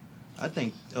 I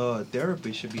think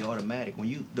therapy should be automatic.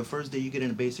 When the first day you get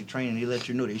into basic training, they let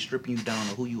you know they're stripping you down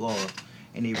to who you are,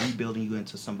 and they're rebuilding you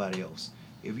into somebody else.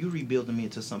 If you rebuilding me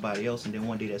into somebody else, and then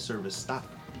one day that service stops,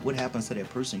 what happens to that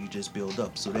person you just build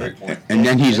up? So and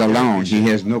then he's alone. He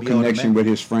has no connection with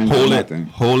his friends. Hold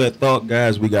that thought,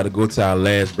 guys. We got to go to our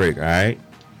last break. All right.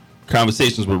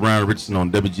 Conversations with Ron Richardson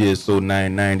on WGSO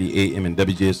 990 AM and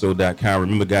WGSO.com.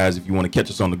 Remember, guys, if you want to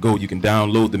catch us on the go, you can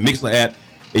download the Mixler app.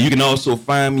 And you can also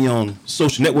find me on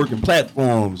social networking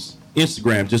platforms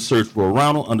Instagram, just search for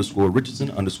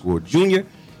Ronald_Richardson_Jr.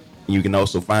 And you can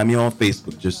also find me on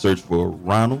Facebook. Just search for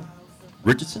Ronald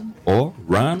Richardson or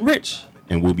Ron Rich.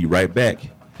 And we'll be right back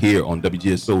here on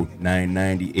WGSO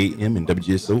 990 AM and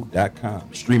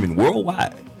WGSO.com, streaming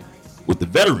worldwide with the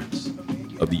veterans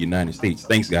of the United States.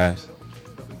 Thanks, guys.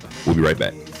 We'll be right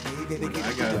back.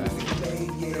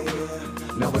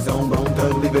 Now it's on, bone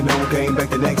thug, living on, came back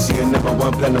the next year. Number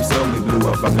one platinum song, we blew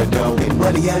up from the dome. And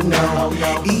what do you know?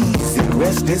 Easy,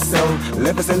 rest is so.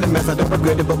 Left us in the mess, I don't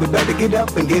regret it, but we better get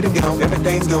up and get it gone.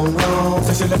 Everything's going wrong.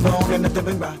 Touch your phone and nothing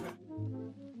been right.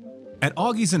 At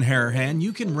Augie's in Harahan,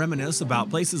 you can reminisce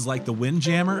about places like the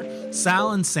Windjammer,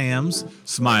 Sal and Sam's,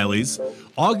 Smiley's,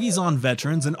 Augie's on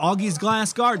Veterans, and Augie's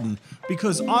Glass Garden,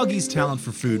 because Augie's talent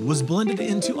for food was blended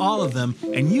into all of them,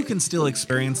 and you can still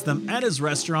experience them at his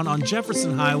restaurant on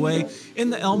Jefferson Highway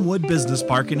in the Elmwood Business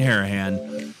Park in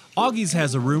Harahan. Augie's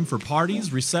has a room for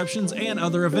parties, receptions, and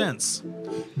other events.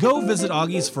 Go visit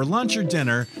Augie's for lunch or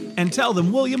dinner and tell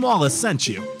them William Wallace sent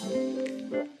you.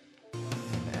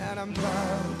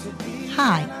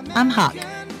 Hi, I'm Huck,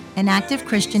 an active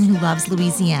Christian who loves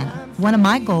Louisiana. One of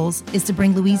my goals is to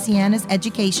bring Louisiana's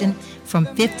education from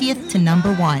 50th to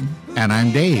number 1. And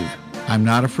I'm Dave. I'm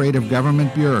not afraid of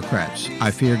government bureaucrats. I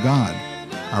fear God.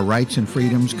 Our rights and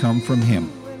freedoms come from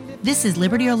Him. This is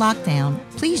Liberty or Lockdown.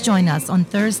 Please join us on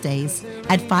Thursdays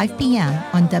at 5 p.m.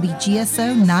 on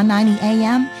WGSO 990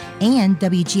 AM and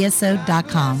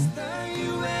WGSO.com.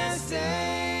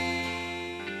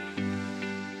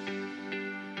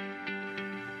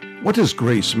 What does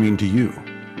grace mean to you?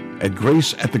 At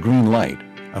Grace at the Green Light,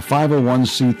 a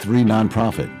 501c3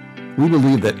 nonprofit, we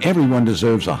believe that everyone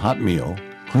deserves a hot meal,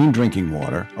 clean drinking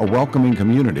water, a welcoming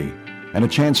community, and a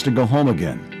chance to go home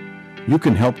again. You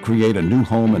can help create a new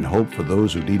home and hope for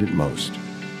those who need it most.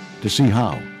 To see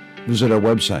how, visit our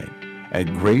website at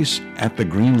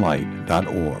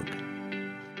graceatthegreenlight.org.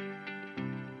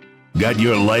 Got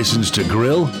your license to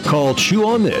grill? Call Chew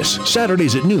on This,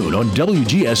 Saturdays at noon on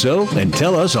WGSO, and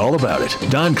tell us all about it.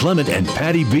 Don Clement and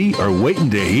Patty B are waiting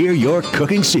to hear your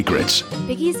cooking secrets.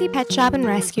 Big Easy Pet Shop and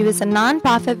Rescue is a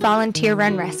non-profit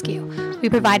volunteer-run rescue. We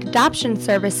provide adoption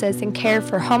services and care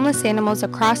for homeless animals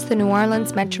across the New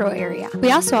Orleans metro area.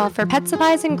 We also offer pet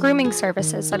supplies and grooming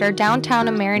services at our downtown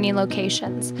and Marigny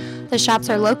locations. The shops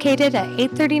are located at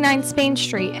 839 Spain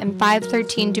Street and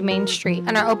 513 Dumaine Street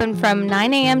and are open from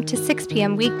 9 a.m. to 6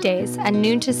 p.m. weekdays and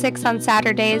noon to 6 on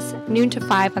Saturdays, noon to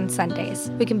 5 on Sundays.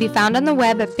 We can be found on the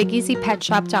web at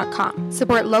BigEasyPetShop.com.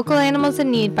 Support local animals in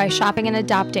need by shopping and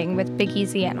adopting with Big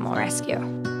Easy Animal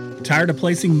Rescue. Tired of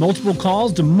placing multiple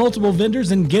calls to multiple vendors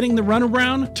and getting the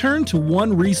runaround? Turn to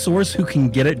one resource who can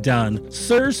get it done.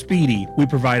 Sir Speedy. We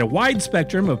provide a wide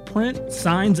spectrum of print,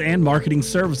 signs, and marketing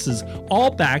services,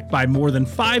 all backed by more than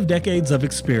 5 decades of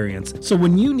experience. So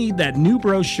when you need that new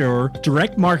brochure,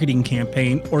 direct marketing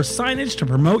campaign, or signage to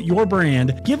promote your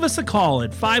brand, give us a call at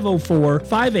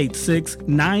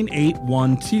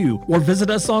 504-586-9812 or visit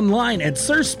us online at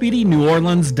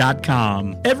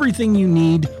SirSpeedyNewOrleans.com. Everything you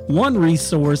need, one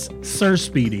resource, Sir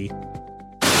Speedy.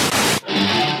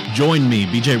 Join me,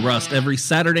 BJ Rust, every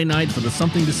Saturday night for the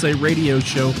Something to Say radio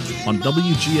show on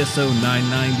WGSO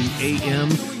 990 AM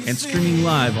and streaming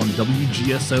live on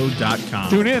WGSO.com.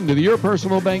 Tune in to the Your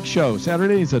Personal Bank Show,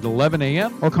 Saturdays at 11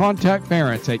 a.m. or contact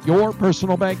parents at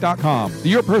yourpersonalbank.com. The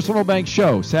Your Personal Bank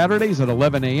Show, Saturdays at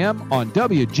 11 a.m. on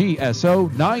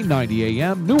WGSO 990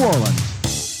 AM, New Orleans.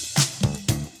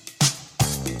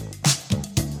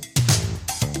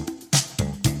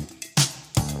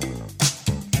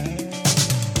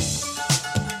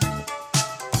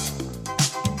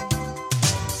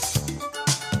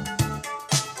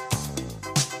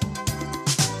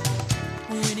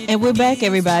 And we're back,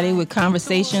 everybody, with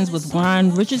Conversations with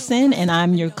Ron Richardson, and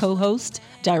I'm your co-host,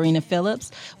 Darina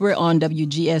Phillips. We're on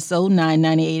WGSO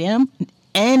 990 AM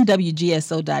and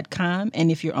WGSO.com, and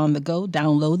if you're on the go,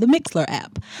 download the Mixler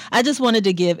app. I just wanted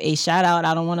to give a shout-out.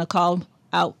 I don't want to call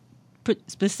out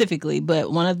specifically,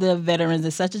 but one of the veterans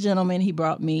is such a gentleman. He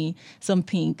brought me some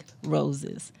pink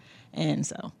roses, and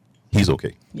so... He's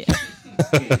okay. Yeah.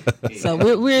 So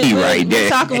we're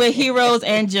talking with heroes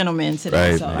and gentlemen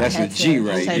today. Right, so man. that's a G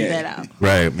right there. That out.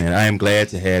 Right, man. I am glad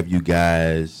to have you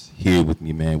guys here with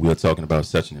me, man. We are talking about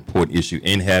such an important issue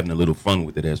and having a little fun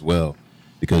with it as well,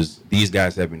 because these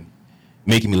guys have been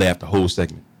making me laugh the whole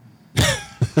segment.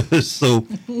 So,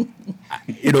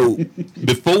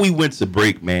 before we went to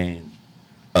break, man,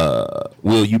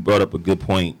 Will, you brought up a good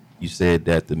point. You said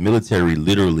that the military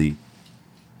literally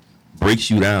breaks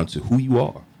you down to who you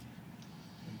are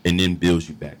and then builds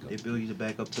you back up. They build you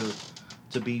back up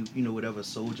to be, whatever,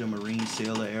 soldier, Marine,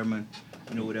 sailor, airman.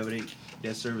 whatever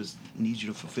that service needs you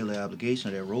to fulfill that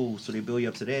obligation or that role. So they build you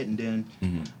up to that, and then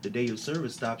the day your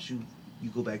service stops, you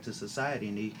go back to society,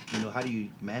 and they, how do you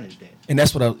manage that? And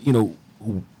that's what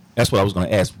that's what I was going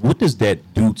to ask. What does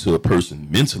that do to a person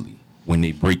mentally when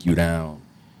they break you down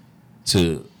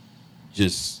to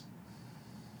just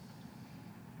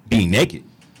being naked,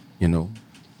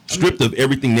 stripped of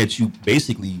everything that you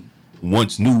basically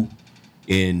once knew,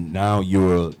 and now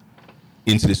you're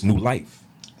into this new life?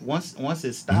 Once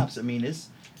it stops, I mean, it's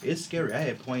scary. I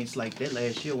had points like that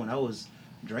last year when I was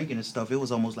drinking and stuff. It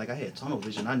was almost like I had tunnel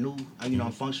vision. I knew,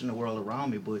 I'm functioning the world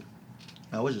around me, but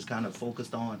I was just kind of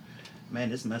focused on, man,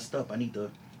 this messed up. I need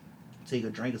to take a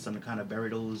drink or something to kind of bury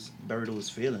those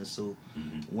feelings. So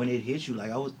when it hit you,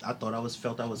 like I thought I was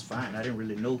fine. I didn't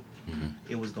really know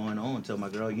it was going on until my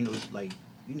girl, like,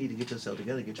 you need to get yourself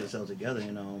together.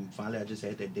 And finally, I just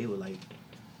had that day with like,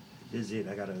 this is it.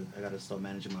 I gotta start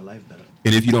managing my life better.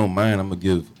 And if you don't mind, I'm gonna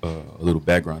give a little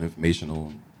background information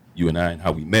on you and I and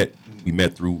how we met. We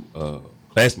met through a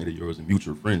classmate of yours, a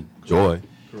mutual friend, Joy.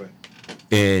 Correct.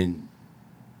 And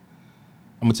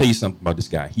I'm gonna tell you something about this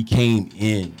guy. He came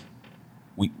in.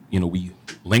 We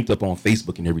linked up on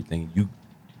Facebook and everything. You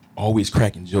always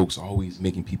cracking jokes, always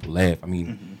making people laugh. I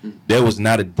mean, there was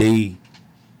not a day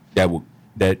that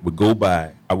would go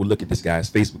by. I would look at this guy's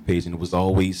Facebook page, and it was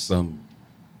always something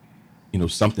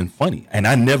funny. And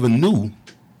I never knew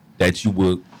that you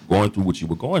were going through what you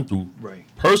were going through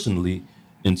personally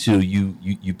until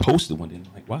you posted one day. And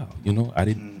I'm like, wow, I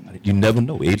didn't. You never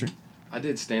know, Adrian. I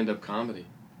did stand-up comedy,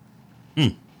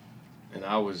 and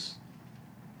I was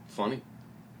funny.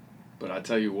 But I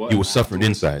tell you what, you were suffering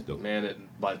inside, though. Man,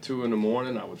 by 2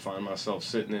 a.m, I would find myself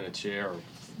sitting in a chair,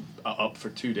 up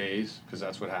for 2 days, because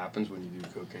that's what happens when you do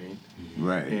cocaine.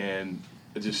 Right. And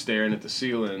just staring at the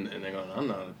ceiling, and they're going,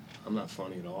 I'm not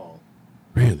funny at all.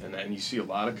 Really? And you see a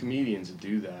lot of comedians that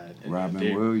do that. And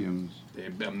Robin Williams.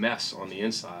 They're a mess on the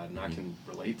inside, and I can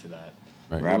relate to that.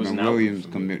 Right. Robin Williams,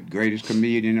 greatest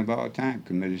comedian of all time,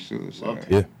 committed suicide.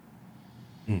 Yeah.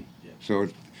 So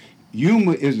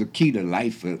humor is the key to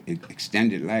life,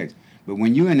 extended life. But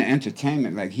when you're in the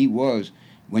entertainment like he was,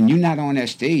 when you're not on that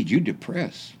stage, you're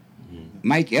depressed.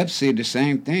 Mike Epps said the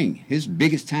same thing. His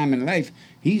biggest time in life,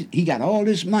 he got all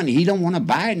this money. He don't want to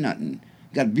buy nothing.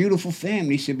 He got a beautiful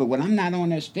family. He said, but when I'm not on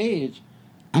that stage,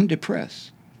 I'm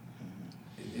depressed.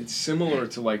 It's similar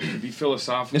to, like, to be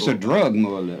philosophical. It's a drug,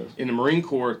 more or less. In the Marine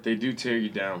Corps, they do tear you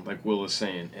down, like Will is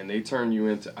saying, and they turn you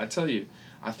into, I tell you,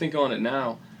 I think on it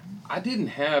now, I didn't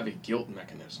have a guilt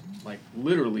mechanism. Like,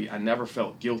 literally, I never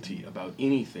felt guilty about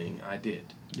anything I did.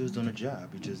 You was doing a job.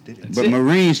 You just did it. But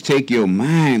Marines take your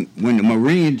mind. When the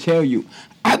Marine tell you,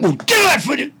 I will die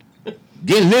for it.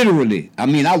 They literally, I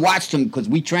mean, I watched them because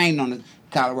we trained on the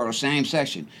Colorado same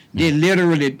section. They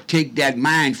literally take that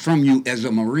mind from you as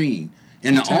a Marine.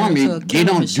 In the Army, they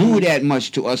don't do that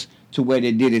much to us to where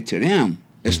they did it to them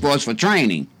as far as for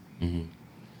training.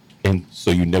 And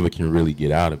so you never can really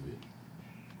get out of it.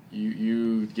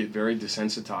 You get very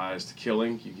desensitized to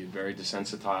killing. You get very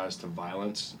desensitized to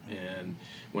violence. And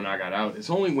when I got out, it's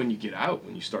only when you get out,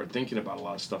 when you start thinking about a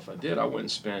lot of stuff I did. I went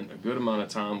and spent a good amount of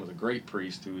time with a great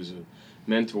priest who was a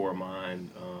mentor of mine,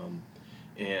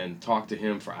 and talked to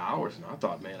him for hours. And I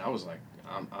thought, man, I was like,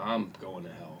 I'm going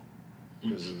to hell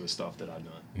because of the stuff that I've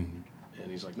done.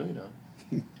 And he's like, no, you're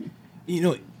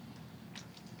not.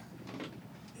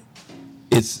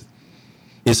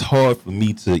 It's hard for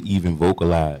me to even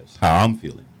vocalize how I'm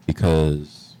feeling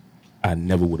because I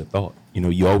never would have thought.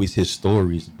 You always hear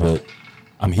stories, but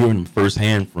I'm hearing them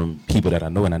firsthand from people that I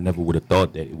know, and I never would have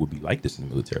thought that it would be like this in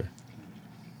the military.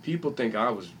 People think I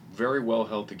was very well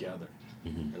held together.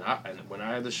 And when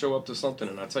I had to show up to something,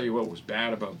 and I tell you what was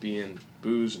bad about being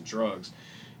booze and drugs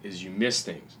is you miss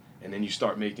things. And then you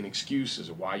start making excuses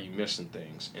of why you're missing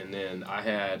things. And then I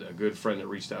had a good friend that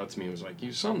reached out to me and was like,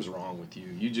 something's wrong with you.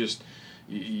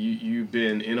 You've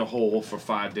been in a hole for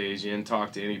 5 days. You didn't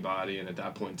talk to anybody. And at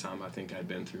that point in time, I think I'd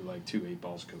been through like 2 8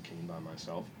 balls of cocaine by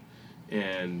myself.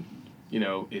 And,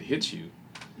 it hits you.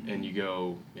 And you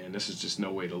go, man, this is just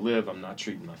no way to live. I'm not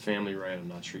treating my family right. I'm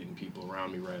not treating people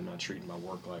around me right. I'm not treating my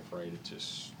work life right.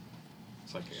 It's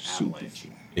like an avalanche.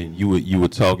 And you were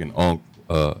talking on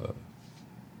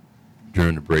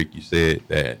during the break. You said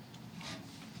that,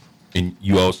 and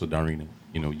you also, Darina,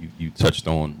 you touched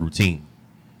on routine,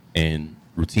 and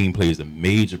routine plays a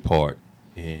major part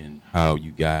in how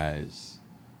you guys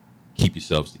keep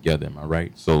yourselves together. Am I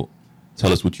right? So,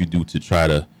 tell us what you do to try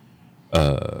to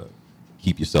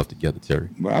keep yourself together, Terry.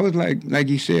 Well, I was like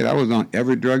you said, I was on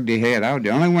every drug they had out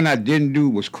there. The only one I didn't do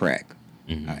was crack.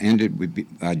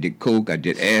 I did coke, I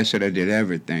did acid, I did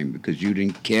everything because you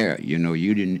didn't care. You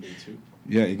didn't.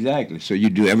 Yeah, exactly. So you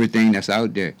do everything that's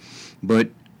out there. But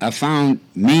I found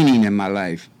meaning in my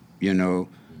life, you know.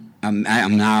 I'm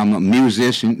a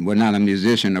musician. Well, not a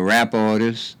musician, a rap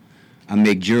artist. I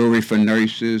make jewelry for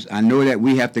nurses. I know that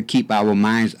we have to keep our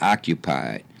minds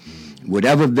occupied.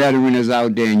 Whatever veteran is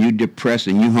out there and you're depressed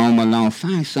and you're home alone,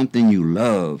 find something you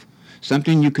love,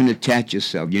 something you can attach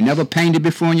yourself. You never painted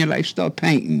before in your life, start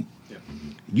painting.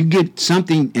 You get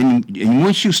something, and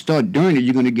once you start doing it,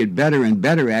 you're going to get better and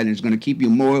better at it. It's going to keep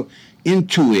you more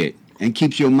into it and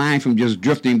keeps your mind from just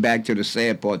drifting back to the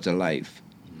sad parts of life.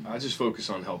 I just focus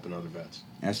on helping other vets.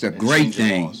 That's a great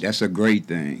thing. That's a great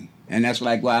thing. And that's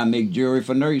like why I make jewelry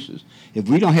for nurses. If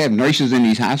we don't have nurses in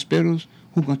these hospitals,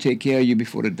 who's going to take care of you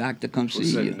before the doctor comes see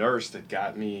you? It's a nurse that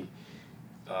got me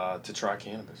to try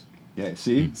cannabis. Yeah,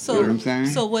 see? So, you know what I'm saying?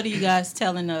 So what are you guys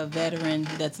telling a veteran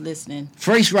that's listening?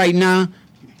 First, right now,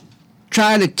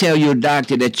 try to tell your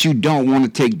doctor that you don't want to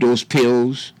take those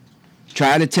pills.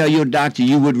 Try to tell your doctor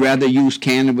you would rather use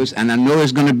cannabis. And I know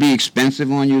it's going to be expensive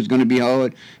on you. It's going to be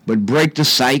hard. But break the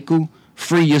cycle.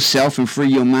 Free yourself and free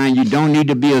your mind. You don't need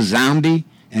to be a zombie.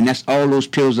 And that's all those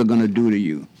pills are going to do to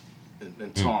you.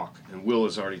 And talk. And Will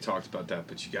has already talked about that.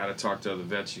 But you got to talk to other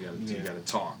vets. You got to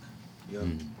talk. Yeah.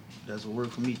 That's a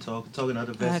word for me. Talking to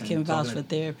other I vets. can vouch for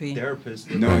therapy. Therapists.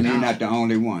 No, right you're now. not the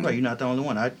only one. Right, you're not the only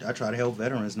one. I try to help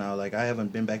veterans now. Like, I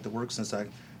haven't been back to work since I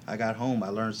got home. I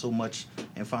learned so much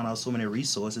and found out so many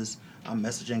resources. I'm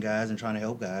messaging guys and trying to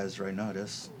help guys right now.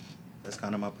 That's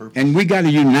kind of my purpose. And we got to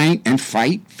unite and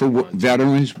fight for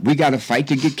veterans. We got to fight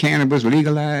to get cannabis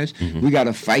legalized. We got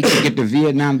to fight to get the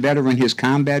Vietnam veteran his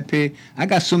combat pay. I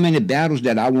got so many battles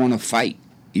that I want to fight.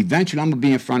 Eventually, I'm going to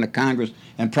be in front of Congress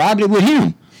and probably with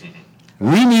him.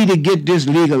 We need to get this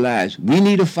legalized. We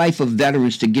need to fight for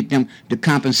veterans to get them the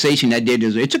compensation that they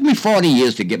deserve. It took me 40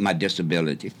 years to get my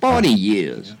disability. 40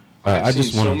 years. I've seen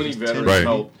so many veterans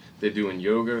help. They're doing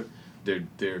yoga. They're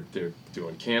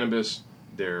doing cannabis.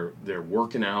 They're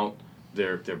working out.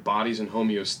 Their body's in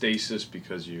homeostasis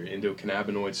because your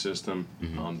endocannabinoid system,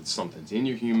 something's in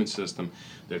your human system.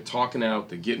 They're talking out.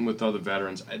 They're getting with other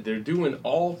veterans. They're doing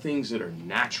all things that are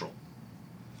natural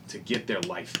to get their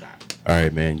life back. All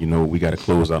right, man. You know, we got to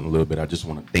close out in a little bit. I just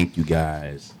want to thank you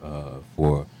guys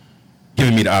for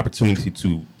giving me the opportunity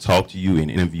to talk to you and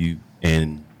interview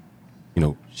and, you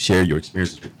know, share your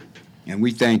experiences with me. And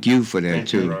we thank you for that,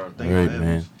 too. All right,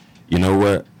 man. You know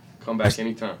what? Come back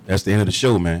anytime. That's the end of the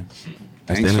show, man.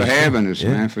 Thanks for having us,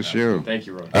 man, for sure. Thank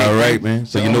you, Ron. All right, man.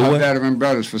 So you know what? Veteran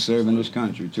brothers for serving this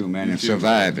country, too, man, and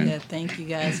surviving. Yeah, thank you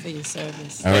guys for your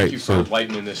service. All right, thank you for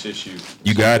lightening this issue.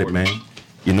 You got it, man.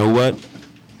 You know what?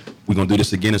 We're going to do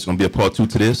this again. It's going to be a part 2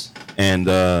 to this. And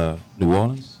New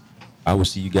Orleans, I will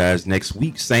see you guys next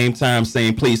week. Same time,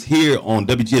 same place here on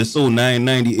WGSO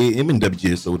 990 AM and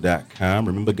WGSO.com.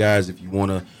 Remember, guys, if you want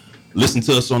to listen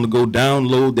to us on the go,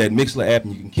 download that Mixler app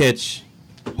and you can catch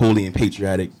Holy and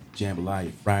Patriotic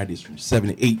Jambalaya Fridays from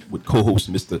 7 to 8 with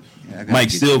co-host Mr.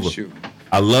 Mike Silver.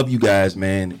 I love you guys,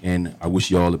 man, and I wish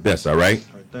you all the best, all right?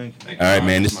 All right, thank you. All right,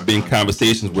 man. This has been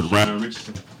Conversations with Ron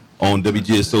Richardson on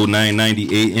WGSO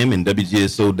 990 AM and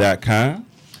WGSO.com.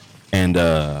 And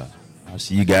I'll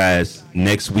see you guys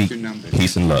next week.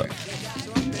 Peace and love.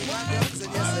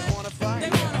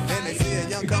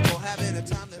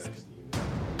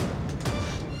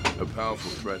 A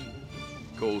powerful threat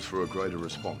calls for a greater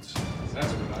response. That's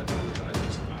what I do.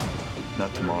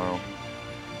 Not tomorrow.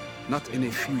 Not in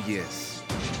a few years.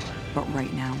 But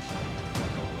right now.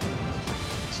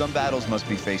 Some battles must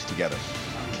be faced together.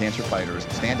 Cancer fighters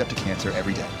stand up to cancer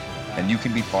every day, and you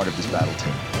can be part of this battle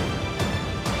too.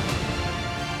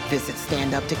 Visit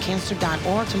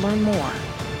standuptocancer.org to learn more.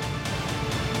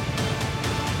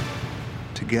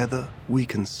 Together, we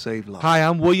can save lives. Hi,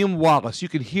 I'm William Wallace. You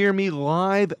can hear me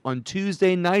live on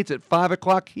Tuesday nights at 5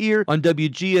 o'clock here on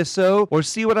WGSO, or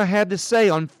see what I have to say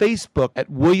on Facebook at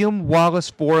William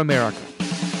Wallace for America.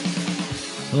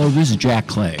 Hello, this is Jack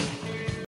Clay.